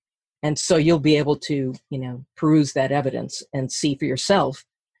 And so you'll be able to, peruse that evidence and see for yourself.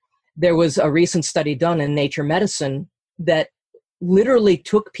 There was a recent study done in Nature Medicine that literally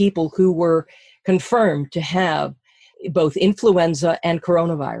took people who were confirmed to have both influenza and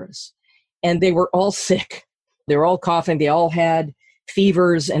coronavirus, and they were all sick. They were all coughing. They all had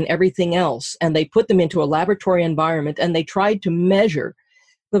fevers and everything else. And they put them into a laboratory environment and they tried to measure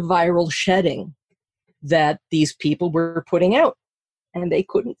the viral shedding that these people were putting out. And they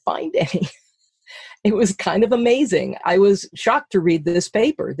couldn't find any. It was kind of amazing. I was shocked to read this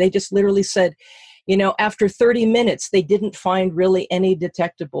paper. They just literally said, after 30 minutes, they didn't find really any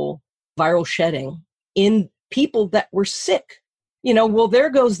detectable viral shedding in people that were sick. Well, there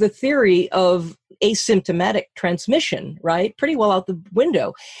goes the theory of asymptomatic transmission, right? Pretty well out the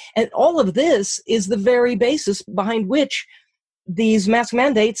window. And all of this is the very basis behind which these mask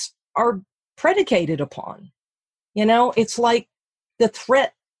mandates are predicated upon. It's like the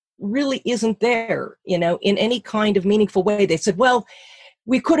threat really isn't there, in any kind of meaningful way. They said, well,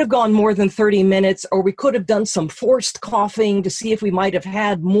 we could have gone more than 30 minutes, or we could have done some forced coughing to see if we might have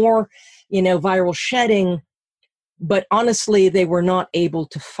had more, viral shedding. But honestly, they were not able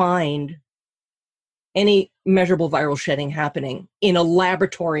to find any measurable viral shedding happening in a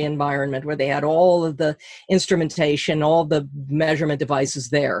laboratory environment where they had all of the instrumentation, all the measurement devices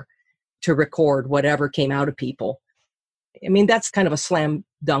there to record whatever came out of people. I mean, that's kind of a slam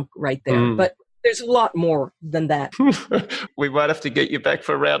dunk right there. But there's a lot more than that. We might have to get you back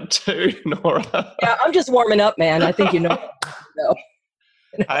for round 2, Nora. Yeah, I'm just warming up, man. I think no.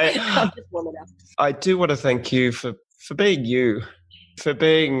 I'm just warming up. I do want to thank you for being you, for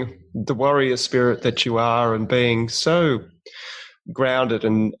being the warrior spirit that you are, and being so grounded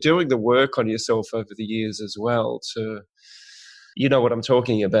and doing the work on yourself over the years as well. You know what I'm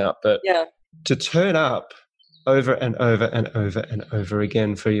talking about, but to turn up over and over and over and over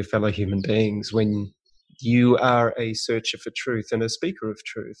again for your fellow human beings when you are a searcher for truth and a speaker of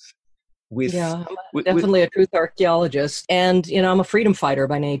truth. I'm definitely a truth archaeologist. And, I'm a freedom fighter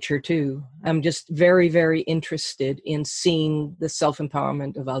by nature, too. I'm just very, very interested in seeing the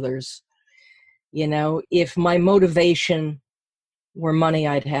self-empowerment of others. If my motivation were money,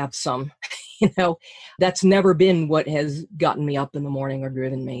 I'd have some. That's never been what has gotten me up in the morning or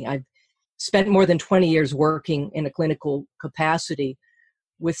driven me. I've spent more than 20 years working in a clinical capacity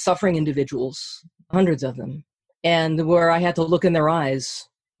with suffering individuals, hundreds of them, and where I had to look in their eyes,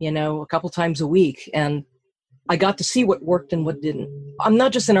 a couple times a week. And I got to see what worked and what didn't. I'm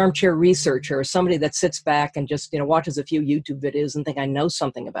not just an armchair researcher or somebody that sits back and just, watches a few YouTube videos and think I know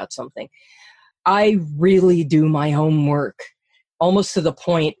something about something. I really do my homework, almost to the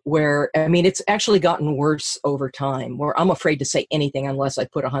point where, it's actually gotten worse over time, where I'm afraid to say anything unless I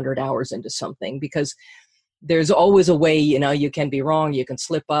put 100 hours into something, because there's always a way, you can be wrong, you can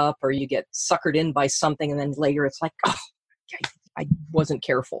slip up, or you get suckered in by something, and then later it's like, oh, I wasn't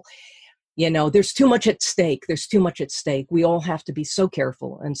careful. There's too much at stake. There's too much at stake. We all have to be so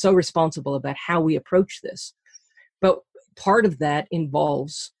careful and so responsible about how we approach this. But part of that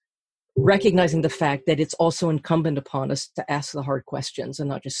involves recognizing the fact that it's also incumbent upon us to ask the hard questions and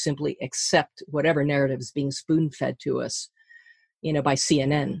not just simply accept whatever narrative is being spoon-fed to us, by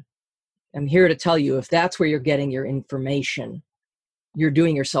CNN. I'm here to tell you, if that's where you're getting your information, you're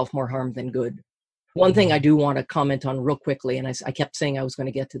doing yourself more harm than good. One thing I do want to comment on real quickly, and I kept saying I was going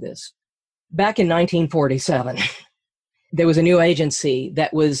to get to this. Back in 1947, there was a new agency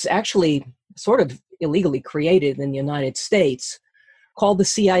that was actually sort of illegally created in the United States called the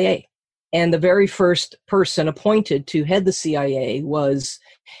CIA. And the very first person appointed to head the CIA was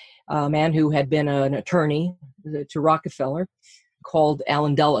a man who had been an attorney to Rockefeller called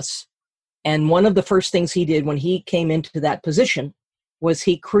Allen Dulles. And one of the first things he did when he came into that position was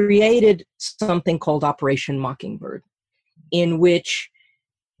he created something called Operation Mockingbird, in which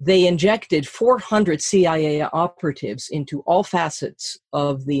they injected 400 CIA operatives into all facets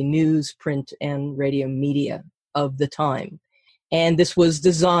of the news, print, and radio media of the time. And this was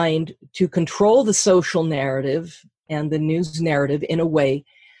designed to control the social narrative and the news narrative in a way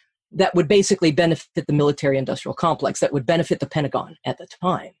that would basically benefit the military-industrial complex, that would benefit the Pentagon at the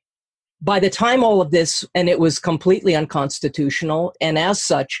time. By the time all of this, and it was completely unconstitutional, and as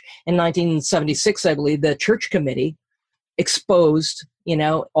such, in 1976, I believe, the Church Committee exposed,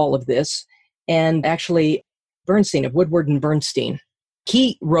 all of this. And actually, Bernstein, of Woodward and Bernstein,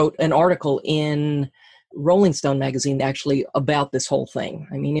 he wrote an article in Rolling Stone magazine actually about this whole thing.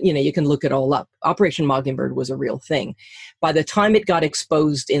 I mean, you can look it all up. Operation Mockingbird was a real thing. By the time it got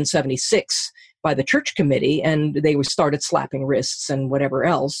exposed in 76 by the Church Committee, and they started slapping wrists and whatever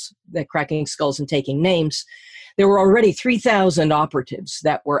else, cracking skulls and taking names, there were already 3,000 operatives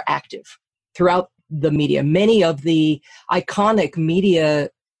that were active throughout the media. Many of the iconic media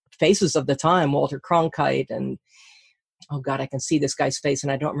faces of the time, Walter Cronkite and, oh God, I can see this guy's face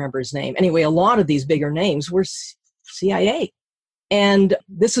and I don't remember his name. Anyway, a lot of these bigger names were CIA. And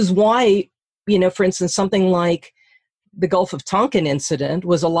this is why, for instance, something like the Gulf of Tonkin incident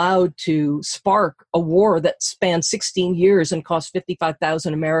was allowed to spark a war that spanned 16 years and cost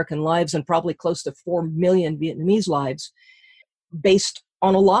 55,000 American lives and probably close to 4 million Vietnamese lives, based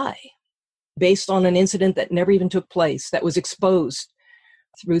on a lie, based on an incident that never even took place, that was exposed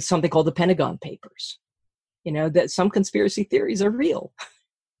through something called the Pentagon Papers. That some conspiracy theories are real.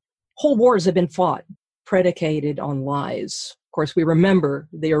 Whole wars have been fought, predicated on lies. Of course, we remember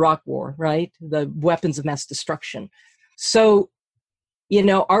the Iraq War, right? The weapons of mass destruction. So,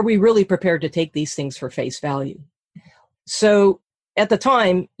 are we really prepared to take these things for face value? So at the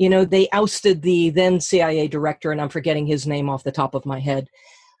time, they ousted the then CIA director, and I'm forgetting his name off the top of my head.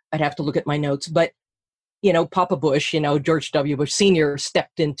 I'd have to look at my notes, but Papa Bush, George W. Bush Sr.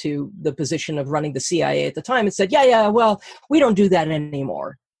 stepped into the position of running the CIA at the time and said, well, we don't do that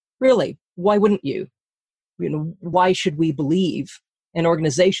anymore. Really? Why wouldn't you? Why should we believe an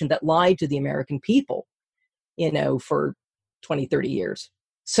organization that lied to the American people, for 20, 30 years?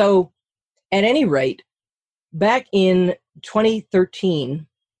 So at any rate, back in 2013,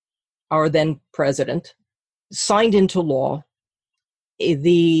 our then president signed into law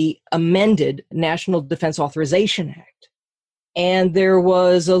the amended National Defense Authorization Act. And there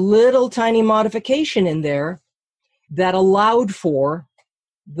was a little tiny modification in there that allowed for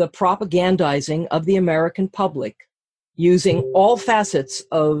the propagandizing of the American public using all facets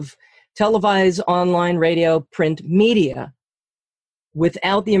of televised, online, radio, print media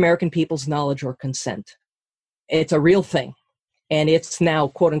without the American people's knowledge or consent. It's a real thing. And it's now,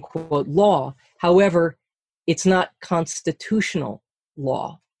 quote unquote, law. However, it's not constitutional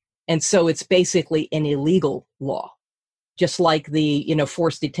law. And so it's basically an illegal law, just like the,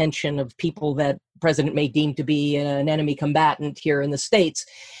 forced detention of people that the president may deem to be an enemy combatant here in the States,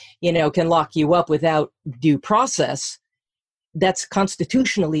 can lock you up without due process. That's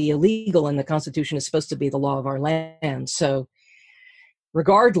constitutionally illegal, and the Constitution is supposed to be the law of our land. So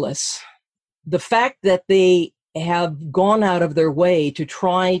regardless, the fact that they have gone out of their way to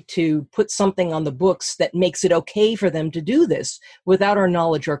try to put something on the books that makes it okay for them to do this without our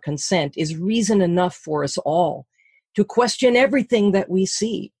knowledge or consent is reason enough for us all to question everything that we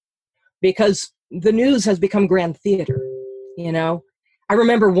see, because the news has become grand theater. I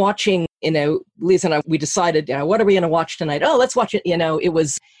remember watching, Lisa and I, we decided, what are we going to watch tonight? Oh, let's watch it. It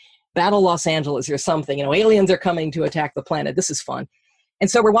was Battle Los Angeles or something, aliens are coming to attack the planet. This is fun. And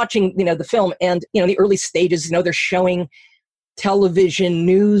so we're watching, the film, and, the early stages, they're showing television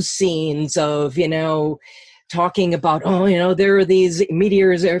news scenes of, talking about, there are these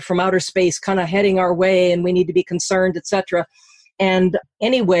meteors from outer space kind of heading our way and we need to be concerned, etc. And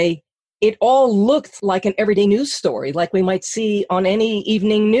anyway, it all looked like an everyday news story, like we might see on any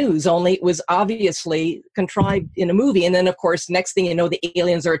evening news, only it was obviously contrived in a movie. And then, of course, next thing you know, the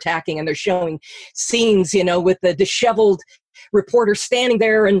aliens are attacking and they're showing scenes, with the disheveled reporter standing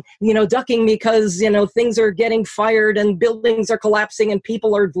there and, ducking because, things are getting fired and buildings are collapsing and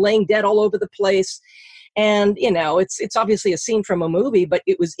people are laying dead all over the place. And, it's obviously a scene from a movie, but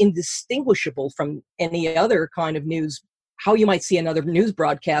it was indistinguishable from any other kind of news, how you might see another news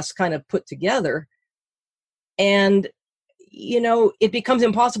broadcast kind of put together. And, it becomes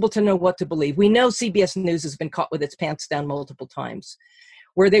impossible to know what to believe. We know CBS News has been caught with its pants down multiple times,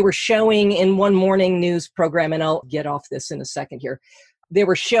 where they were showing in one morning news program, and I'll get off this in a second here, they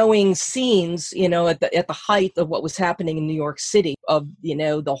were showing scenes, at the height of what was happening in New York City, of,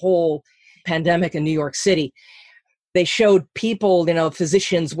 the whole pandemic in New York City. They showed people,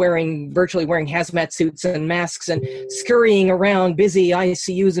 physicians virtually wearing hazmat suits and masks and scurrying around busy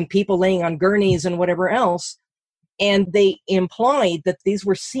ICUs and people laying on gurneys and whatever else. And they implied that these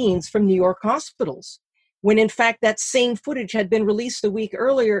were scenes from New York hospitals, when in fact that same footage had been released a week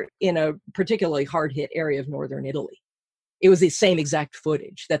earlier in a particularly hard-hit area of northern Italy. It was the same exact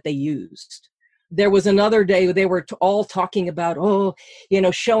footage that they used. There was another day they were all talking about,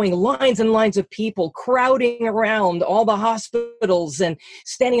 showing lines and lines of people crowding around all the hospitals and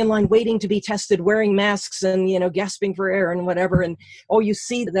standing in line waiting to be tested, wearing masks and, gasping for air and whatever. And, you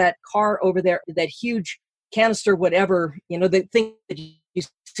see that car over there, that huge canister, whatever, the thing that you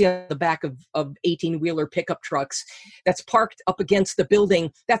see on the back of 18-wheeler pickup trucks that's parked up against the building.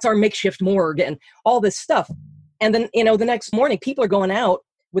 That's our makeshift morgue and all this stuff. And then, the next morning, people are going out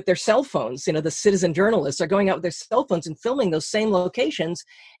with their cell phones. The citizen journalists are going out with their cell phones and filming those same locations,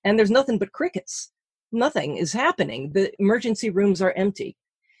 and there's nothing but crickets. Nothing is happening. The emergency rooms are empty.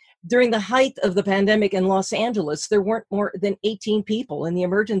 During the height of the pandemic in Los Angeles, there weren't more than 18 people in the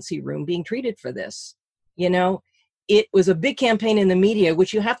emergency room being treated for this. It was a big campaign in the media,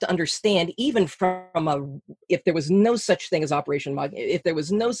 which you have to understand, even if there was no such thing as Operation Mug, if there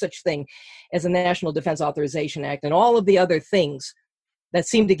was no such thing as a National Defense Authorization Act and all of the other things that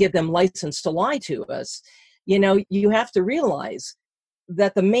seem to give them license to lie to us, you have to realize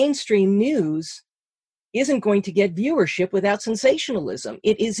that the mainstream news isn't going to get viewership without sensationalism.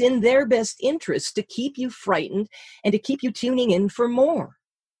 It is in their best interest to keep you frightened and to keep you tuning in for more.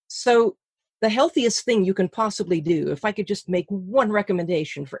 So the healthiest thing you can possibly do, if I could just make one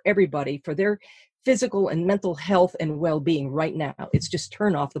recommendation for everybody for their physical and mental health and well-being right now, it's just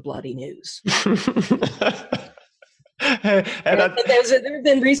turn off the bloody news. There's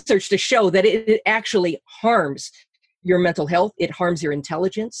been research to show that it actually harms your mental health. It harms your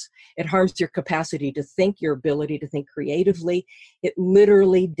intelligence. It harms your capacity to think, your ability to think creatively. It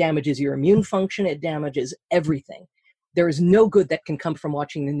literally damages your immune function. It damages everything. There is no good that can come from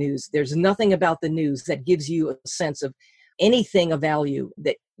watching the news. There's nothing about the news that gives you a sense of anything of value,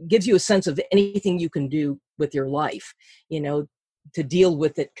 that gives you a sense of anything you can do with your life, to deal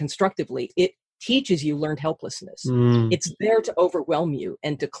with it constructively. It teaches you learned helplessness. It's there to overwhelm you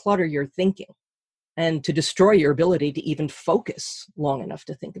and to clutter your thinking and to destroy your ability to even focus long enough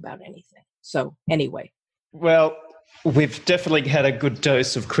to think about anything. So anyway. Well, we've definitely had a good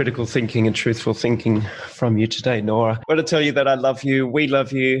dose of critical thinking and truthful thinking from you today, Nora. I want to tell you that I love you. We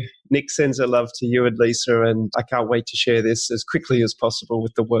love you. Nick sends a love to you and Lisa, and I can't wait to share this as quickly as possible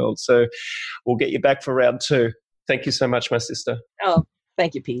with the world. So we'll get you back for round 2. Thank you so much, my sister. Oh,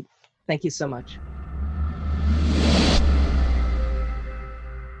 thank you, Pete. Thank you so much.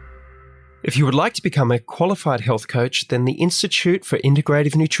 If you would like to become a qualified health coach, then the Institute for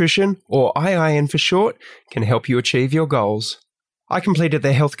Integrative Nutrition, or IIN for short, can help you achieve your goals. I completed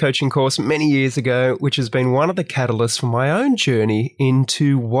the health coaching course many years ago, which has been one of the catalysts for my own journey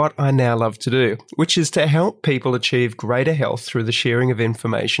into what I now love to do, which is to help people achieve greater health through the sharing of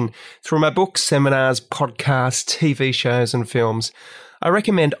information through my books, seminars, podcasts, TV shows, and films. I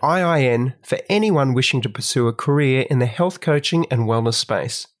recommend IIN for anyone wishing to pursue a career in the health coaching and wellness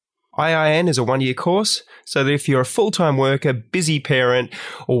space. IIN is a 1-year course, so that if you're a full-time worker, busy parent,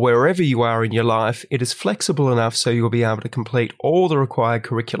 or wherever you are in your life, it is flexible enough so you'll be able to complete all the required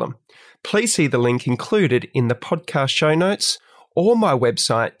curriculum. Please see the link included in the podcast show notes or my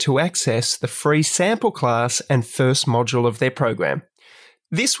website to access the free sample class and first module of their program.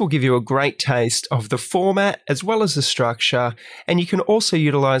 This will give you a great taste of the format as well as the structure, and you can also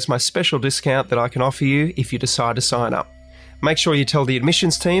utilize my special discount that I can offer you if you decide to sign up. Make sure you tell the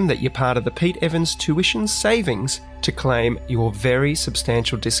admissions team that you're part of the Pete Evans Tuition Savings to claim your very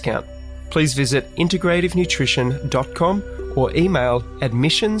substantial discount. Please visit integrativenutrition.com or email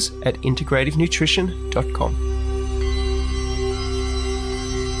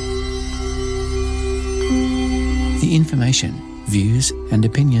admissions@integrativenutrition.com. The information, views, and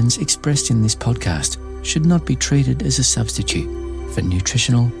opinions expressed in this podcast should not be treated as a substitute for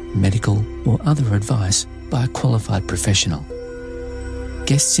nutritional, medical, or other advice by a qualified professional.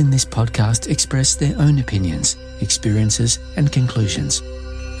 Guests in this podcast express their own opinions, experiences, and conclusions.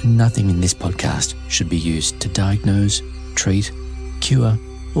 Nothing in this podcast should be used to diagnose, treat, cure,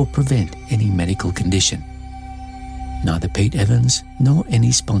 or prevent any medical condition. Neither Pete Evans nor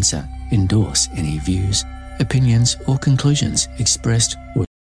any sponsor endorse any views, opinions, or conclusions expressed or